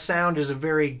normally my sound is a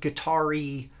very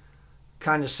guitar-y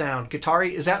kind of sound.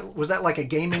 Guitar-y, was that like a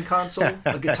gaming console?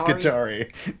 A guitar-y? Guitar-y.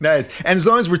 Nice. And as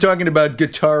long as we're talking about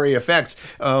guitar-y effects,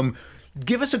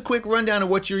 give us a quick rundown of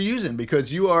what you're using,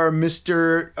 because you are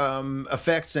Mr.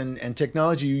 Effects and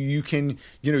technology.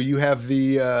 You have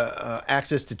the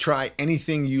access to try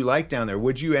anything you like down there.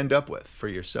 What'd you end up with for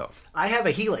yourself? I have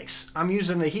a Helix. I'm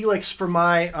using the Helix for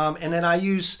my, and then I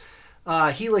use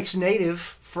Helix Native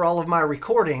for all of my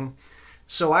recording.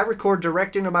 So I record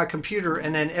direct into my computer,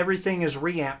 and then everything is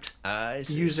reamped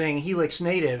using Helix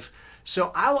Native.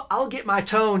 So I'll get my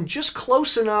tone just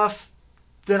close enough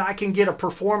that I can get a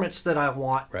performance that I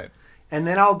want. Right. And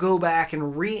then I'll go back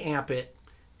and reamp it.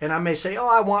 And I may say,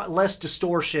 I want less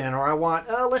distortion, or I want,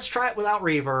 let's try it without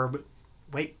reverb.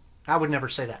 Wait, I would never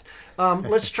say that.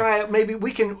 Let's try it. Maybe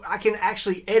I can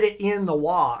actually edit in the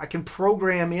wah. I can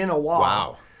program in a wah.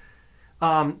 Wow.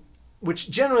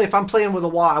 Which generally, if I'm playing with a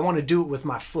wah, I want to do it with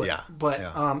my foot. Yeah, But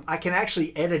yeah. I can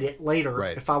actually edit it later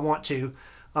Right. if I want to.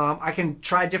 I can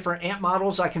try different amp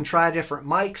models. I can try different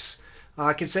mics.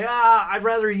 I can say, I'd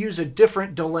rather use a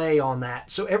different delay on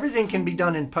that. So everything can be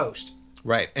done in post.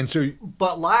 Right. And so,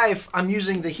 But live, I'm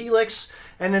using the Helix,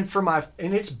 and then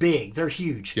and it's big. They're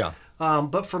huge. yeah.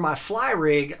 But for my fly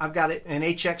rig, I've got an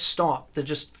HX Stomp that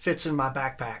just fits in my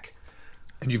backpack.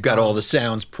 And you've got all the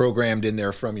sounds programmed in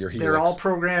there from your Helix. They're all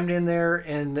programmed in there,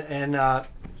 and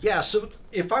so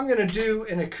if I'm going to do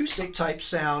an acoustic type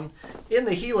sound in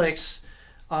the Helix,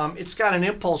 it's got an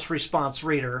impulse response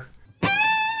reader.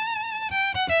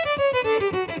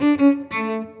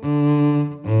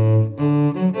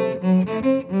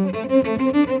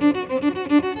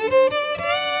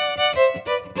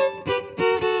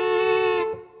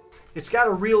 It's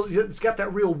got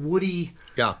that real woody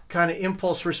kind of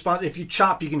impulse response. If you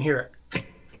chop, you can hear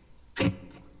it.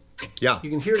 Yeah. You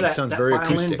can hear that sounds that very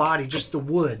violin acoustic. body, just the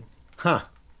wood. Huh.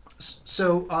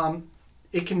 So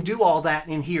it can do all that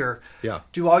in here. Yeah.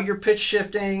 Do all your pitch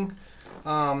shifting.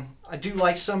 I do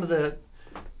like some of the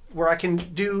where I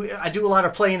do a lot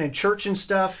of playing in church and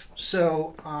stuff.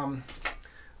 So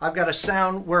I've got a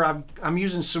sound where I'm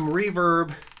using some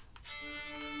reverb.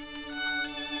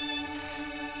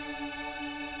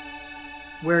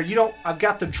 Where I've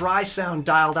got the dry sound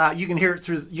dialed out. You can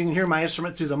hear my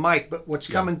instrument through the mic, but what's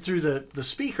coming through the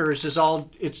speakers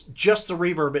it's just the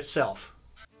reverb itself.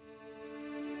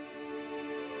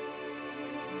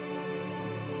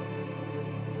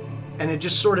 And it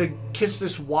just sort of gets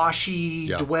this washy,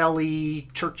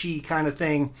 dwelly, churchy kind of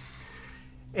thing.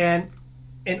 And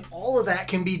all of that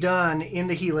can be done in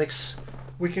the Helix.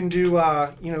 We can do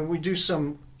we do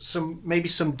some maybe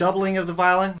some doubling of the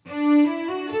violin.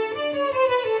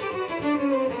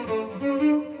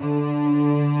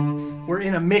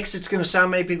 In a mix, it's going to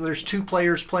sound maybe there's 2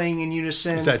 players playing in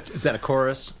unison. Is that a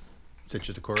chorus? Is that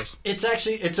just the chorus? It's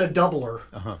a doubler.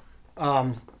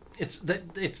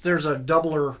 There's a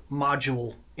doubler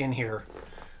module in here.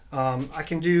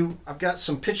 I've got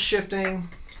some pitch shifting.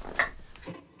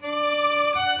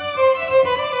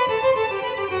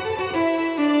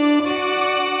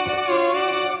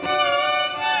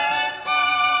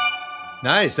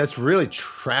 Nice. That's really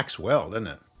tracks well, doesn't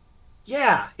it?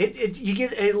 Yeah, you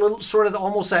get a little sort of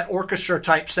almost that orchestra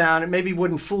type sound. It maybe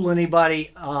wouldn't fool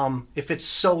anybody if it's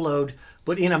soloed,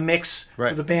 but in a mix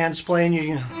with the band's playing,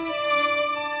 you can.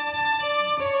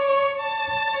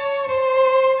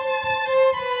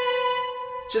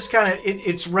 Just kind of,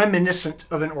 it's reminiscent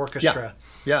of an orchestra.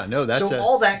 Yeah, no, that's so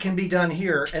all that can be done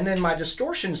here, and then my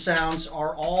distortion sounds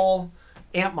are all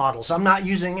amp models. I'm not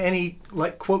using any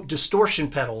like quote distortion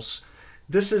pedals.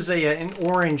 This is an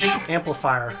orange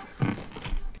amplifier.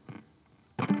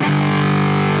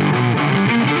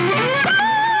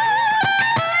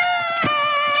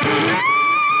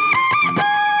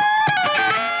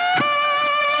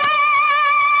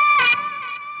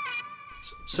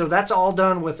 So that's all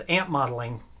done with amp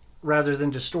modeling rather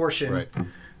than distortion. Right.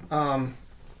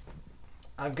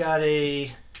 I've got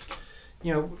you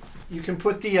can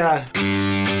put the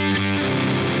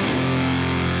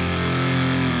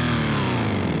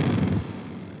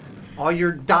all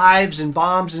your dives and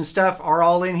bombs and stuff are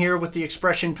all in here with the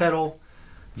expression pedal.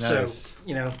 Nice.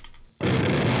 So,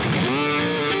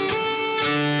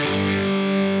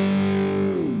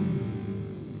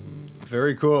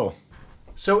 Very cool.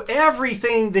 So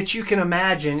everything that you can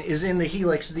imagine is in the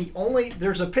Helix.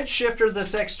 There's a pitch shifter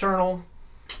that's external,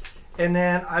 and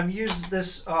then I've used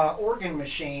this organ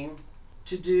machine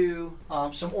to do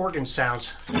some organ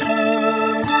sounds.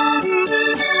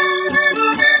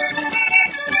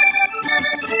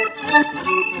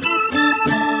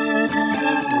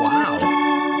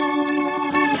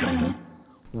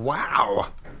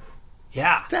 Wow.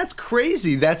 Yeah. That's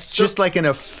crazy. That's just like an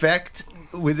effect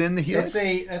within the Helix?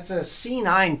 That's a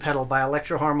C9 pedal by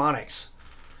Electro Harmonics.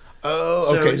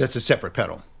 Oh, okay. That's a separate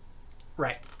pedal.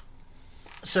 Right.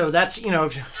 So that's,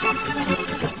 That's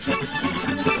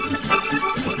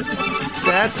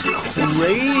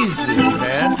crazy,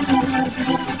 man.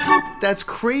 That's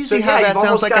crazy how that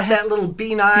sounds like got that little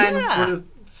B9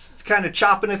 kind of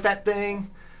chopping at that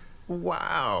thing.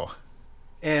 Wow.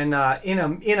 And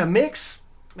in a mix,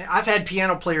 man, I've had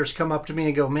piano players come up to me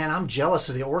and go, "Man, I'm jealous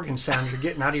of the organ sound you're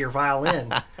getting out of your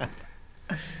violin."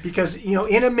 Because,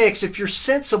 in a mix, if you're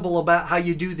sensible about how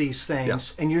you do these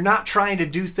things and you're not trying to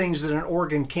do things that an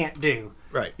organ can't do.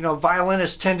 Right.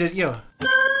 Violinists tend to,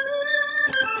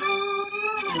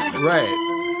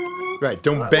 Right.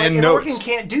 Don't bend an notes. Organ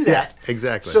can't do that. Yeah,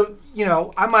 exactly. So,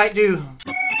 I might do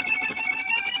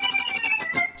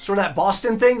sort of that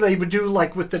Boston thing they would do,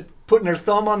 like with putting their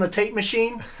thumb on the tape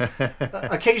machine.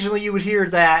 Occasionally you would hear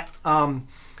that.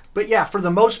 But yeah, for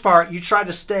the most part, you try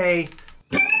to stay.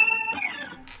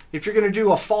 If you're going to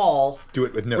do a fall, do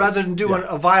it with notes. Rather than doing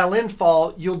a violin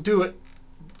fall, you'll do it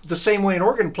the same way an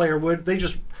organ player would. They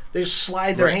just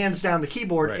slide their hands down the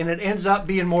keyboard, and it ends up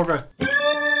being more of a.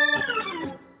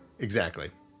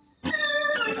 Exactly.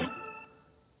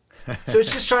 So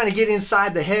it's just trying to get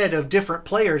inside the head of different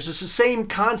players. It's the same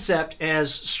concept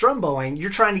as strumbowing.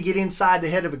 You're trying to get inside the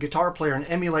head of a guitar player and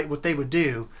emulate what they would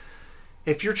do.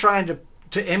 If you're trying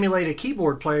to emulate a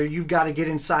keyboard player, you've got to get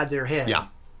inside their head.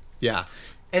 Yeah.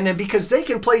 And then because they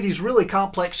can play these really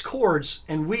complex chords,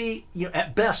 and we,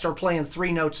 at best, are playing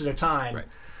 3 notes at a time. Right.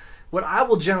 What I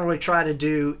will generally try to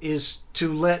do is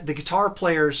to let the guitar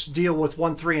players deal with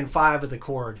 1, 3, and 5 of the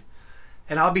chord.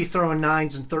 And I'll be throwing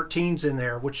 9s and 13s in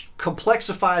there, which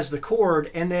complexifies the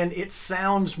chord, and then it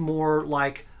sounds more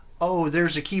like, oh,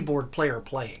 there's a keyboard player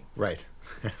playing. Right.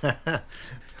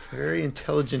 Very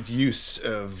intelligent use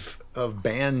of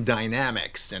band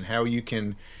dynamics and how you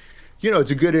can,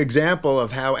 it's a good example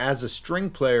of how, as a string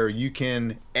player, you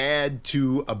can add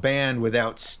to a band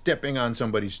without stepping on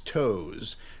somebody's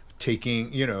toes,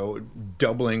 taking,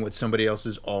 doubling what somebody else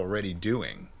is already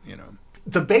doing,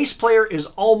 The bass player is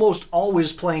almost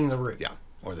always playing the root. Yeah,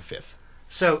 or the fifth.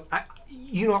 So,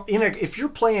 if you're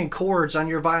playing chords on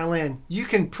your violin, you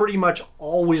can pretty much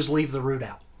always leave the root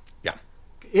out. Yeah.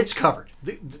 It's covered.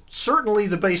 Certainly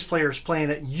the bass player is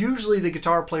playing it. Usually the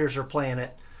guitar players are playing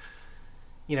it.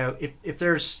 If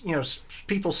there's,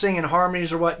 people singing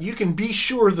harmonies or what, you can be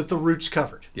sure that the root's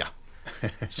covered. Yeah.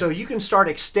 So you can start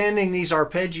extending these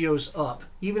arpeggios up.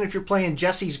 Even if you're playing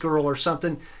Jesse's Girl or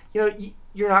something,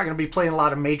 you're not going to be playing a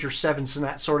lot of major sevenths and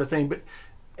that sort of thing. But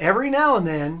every now and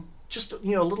then, just, a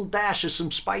little dash of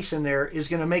some spice in there is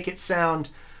going to make it sound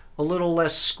a little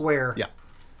less square. Yeah.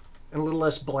 And a little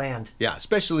less bland. Yeah,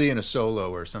 especially in a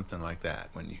solo or something like that,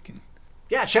 when you can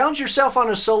Yeah, challenge yourself on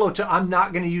a solo to I'm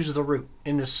not going to use the root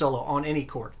in this solo on any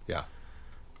chord. Yeah.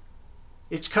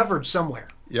 It's covered somewhere.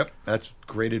 Yep, that's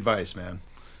great advice, man.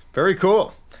 Very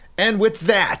cool. And with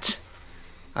that,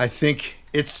 I think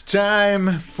it's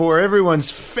time for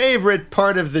everyone's favorite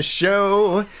part of the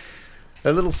show,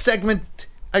 a little segment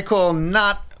I call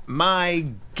Not My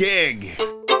Gig.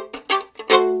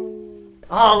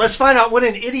 Oh, let's find out what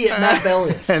an idiot Matt Bell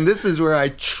is. And this is where I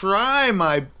try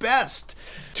my best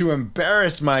to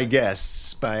embarrass my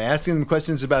guests by asking them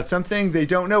questions about something they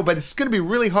don't know. But it's going to be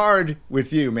really hard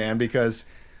with you, man, because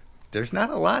there's not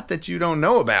a lot that you don't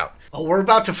know about. Oh, we're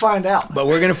about to find out. But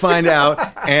we're going to find out.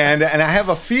 And I have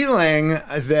a feeling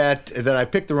that I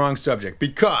picked the wrong subject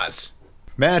because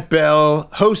Matt Bell,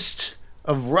 host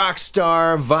of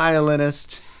Rockstar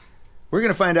Violinist, we're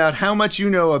going to find out how much you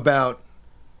know about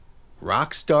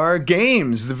Rockstar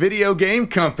Games, the video game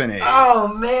company. Oh,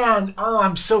 man. Oh,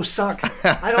 I'm so sunk.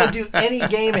 I don't do any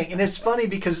gaming. And it's funny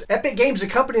because Epic Games, the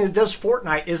company that does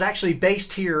Fortnite, is actually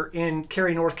based here in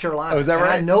Cary, North Carolina. Oh, is that and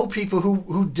right? I know people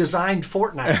who designed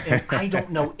Fortnite, and I don't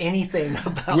know anything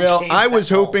about Well, games I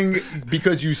was at all. hoping,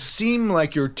 because you seem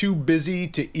like you're too busy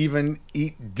to even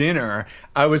eat dinner,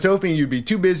 I was hoping you'd be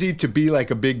too busy to be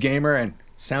like a big gamer, and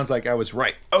sounds like I was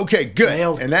right. Okay, good.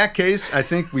 Nailed it. In that case, I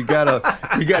think we got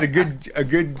a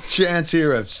good chance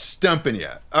here of stumping you.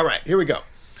 All right, here we go.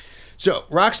 So,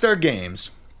 Rockstar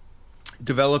Games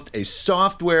developed a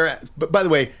software. But by the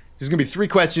way, there's going to be 3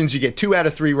 questions. You get 2 out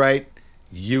of 3 right,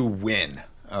 you win.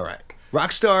 All right.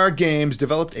 Rockstar Games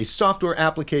developed a software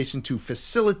application to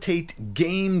facilitate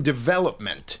game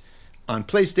development on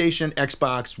PlayStation,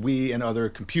 Xbox, Wii, and other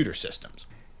computer systems.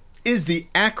 Is the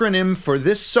acronym for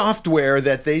this software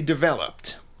that they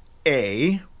developed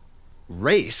A,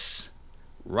 RACE,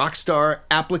 Rockstar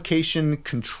Application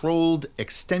Controlled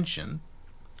Extension,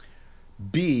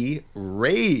 B,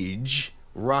 RAGE,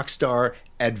 Rockstar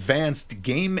Advanced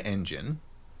Game Engine,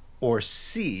 or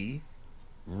C,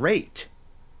 RATE,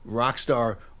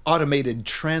 Rockstar Automated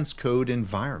Transcode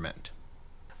Environment?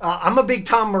 I'm a big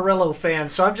Tom Morello fan,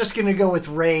 so I'm just going to go with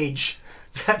Rage.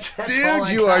 That's all Dude,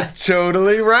 I you got. are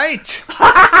totally right.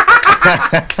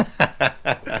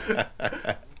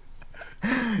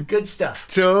 Good stuff.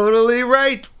 Totally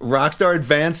right. Rockstar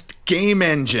Advanced Game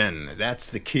Engine. That's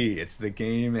the key. It's the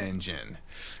game engine.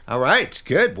 All right.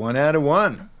 Good. 1 out of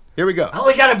 1. Here we go. I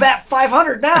only got to bat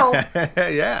 500 now.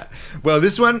 Yeah. Well,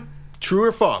 this one, true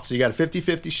or false? So you got a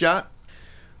 50-50 shot.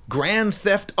 Grand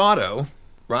Theft Auto,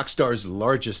 Rockstar's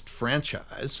largest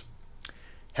franchise,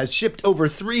 has shipped over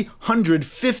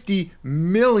 350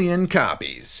 million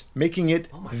copies, making it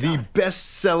the God.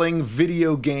 best-selling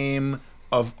video game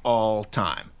of all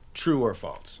time. True or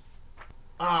false?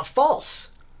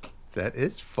 False. That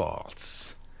is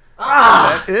false.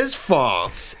 That is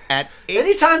false. At 8.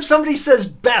 Anytime somebody says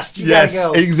best, you Yes,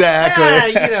 gotta go. exactly.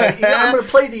 I'm gonna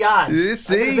play the odds. You I'm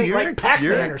see, gonna think you're, like Pac-Man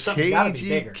you're or a something's gotta be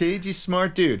bigger. cagey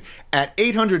smart dude. At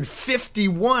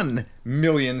 851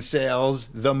 million sales,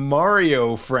 the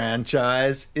Mario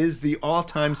franchise is the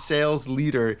all-time sales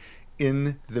leader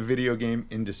in the video game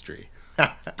industry.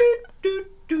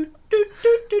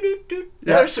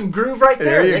 There's some groove right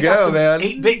there. There you They got go, some man.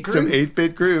 8-bit groove. Some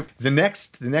 8-bit groove. The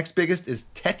next biggest is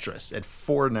Tetris at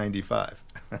 495.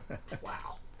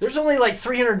 Wow. There's only like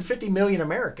 350 million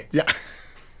Americans. Yeah.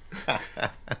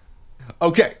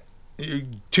 Okay.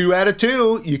 2 out of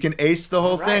 2. You can ace the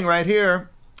whole All right. thing right here.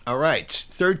 All right.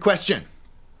 Third question.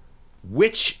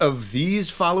 Which of these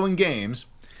following games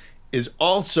is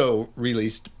also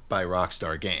released by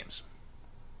Rockstar Games?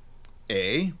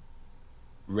 A,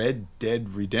 Red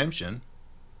Dead Redemption,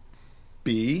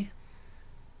 B,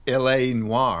 L.A.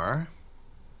 Noire,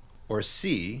 or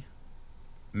C,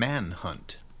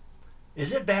 Manhunt?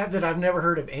 Is it bad that I've never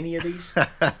heard of any of these?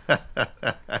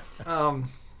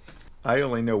 I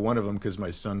only know one of them because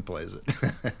my son plays it.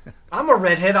 I'm a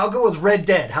redhead. I'll go with Red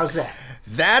Dead. How's that?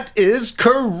 That is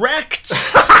correct.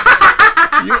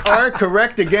 You are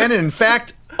correct again. In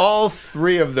fact, all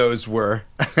 3 of those were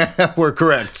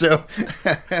correct.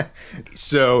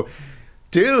 So,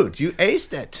 dude, you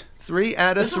aced it. 3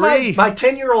 out of This 3. is my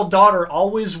 10-year-old daughter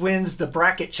always wins the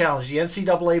bracket challenge, the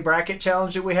NCAA bracket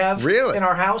challenge that we have Really? in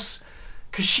our house,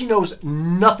 because she knows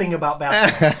nothing about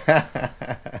basketball.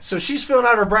 So she's filling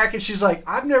out her bracket. She's like,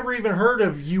 I've never even heard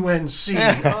of UNC.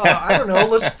 I don't know.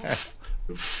 Let's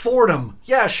Fordham.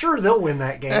 Yeah, sure, they'll win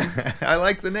that game. I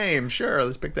like the name. Sure,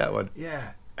 let's pick that one.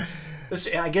 Yeah.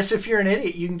 I guess if you're an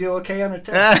idiot, you can do okay on a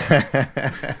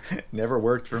test. Never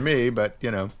worked for me, but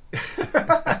you know.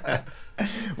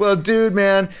 Well, dude,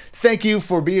 man, thank you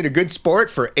for being a good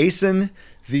sport, for acing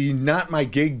the Not My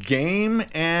Gig game,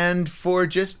 and for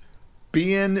just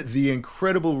being the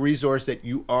incredible resource that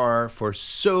you are for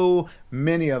so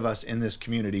many of us in this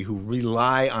community who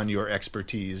rely on your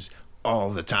expertise all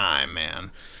the time,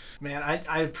 man. Man,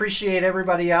 I appreciate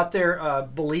everybody out there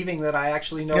believing that I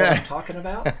actually know what I'm talking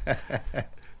about.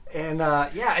 And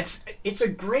yeah, it's a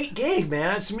great gig,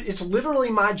 man. It's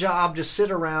literally my job to sit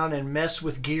around and mess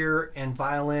with gear and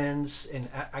violins. And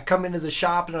I come into the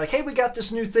shop and they're like, hey, we got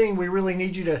this new thing. We really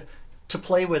need you to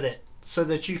play with it so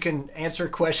that you can answer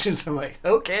questions. I'm like,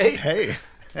 okay. Hey,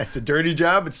 that's a dirty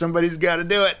job, but somebody's got to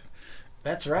do it.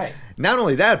 That's right. Not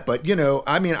only that, but,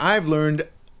 I mean, I've learned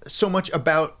so much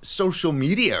about social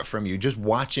media from you, just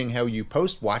watching how you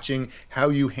post, watching how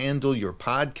you handle your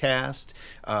podcast,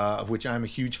 of which I'm a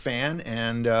huge fan.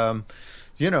 And,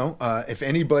 if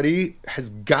anybody has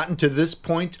gotten to this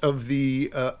point of the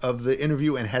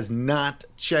interview and has not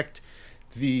checked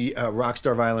the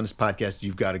Rockstar Violinist podcast,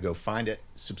 you've got to go find it,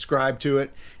 subscribe to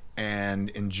it, and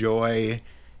enjoy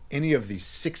any of these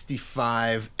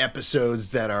 65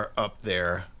 episodes that are up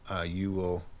there.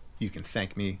 You can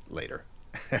thank me later.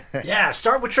 Yeah,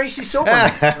 start with Tracy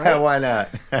Silverman. Right? Why not?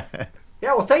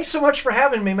 Yeah, well, thanks so much for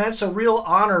having me, man. It's a real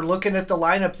honor looking at the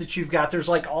lineup that you've got. There's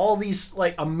like all these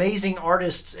like amazing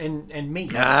artists and me.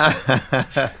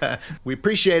 We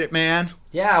appreciate it, man.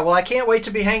 Yeah, well, I can't wait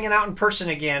to be hanging out in person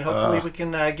again. Hopefully we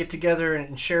can get together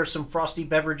and share some frosty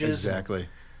beverages. Exactly.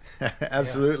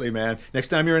 Absolutely, man. Next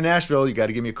time you're in Nashville, you got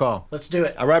to give me a call. Let's do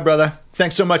it. All right, brother.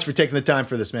 Thanks so much for taking the time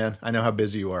for this, man. I know how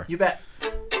busy you are. You bet.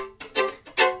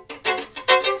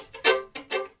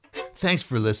 Thanks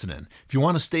for listening. If you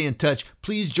want to stay in touch,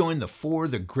 please join the For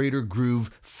the Greater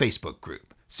Groove Facebook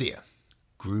group. See ya.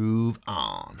 Groove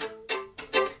on.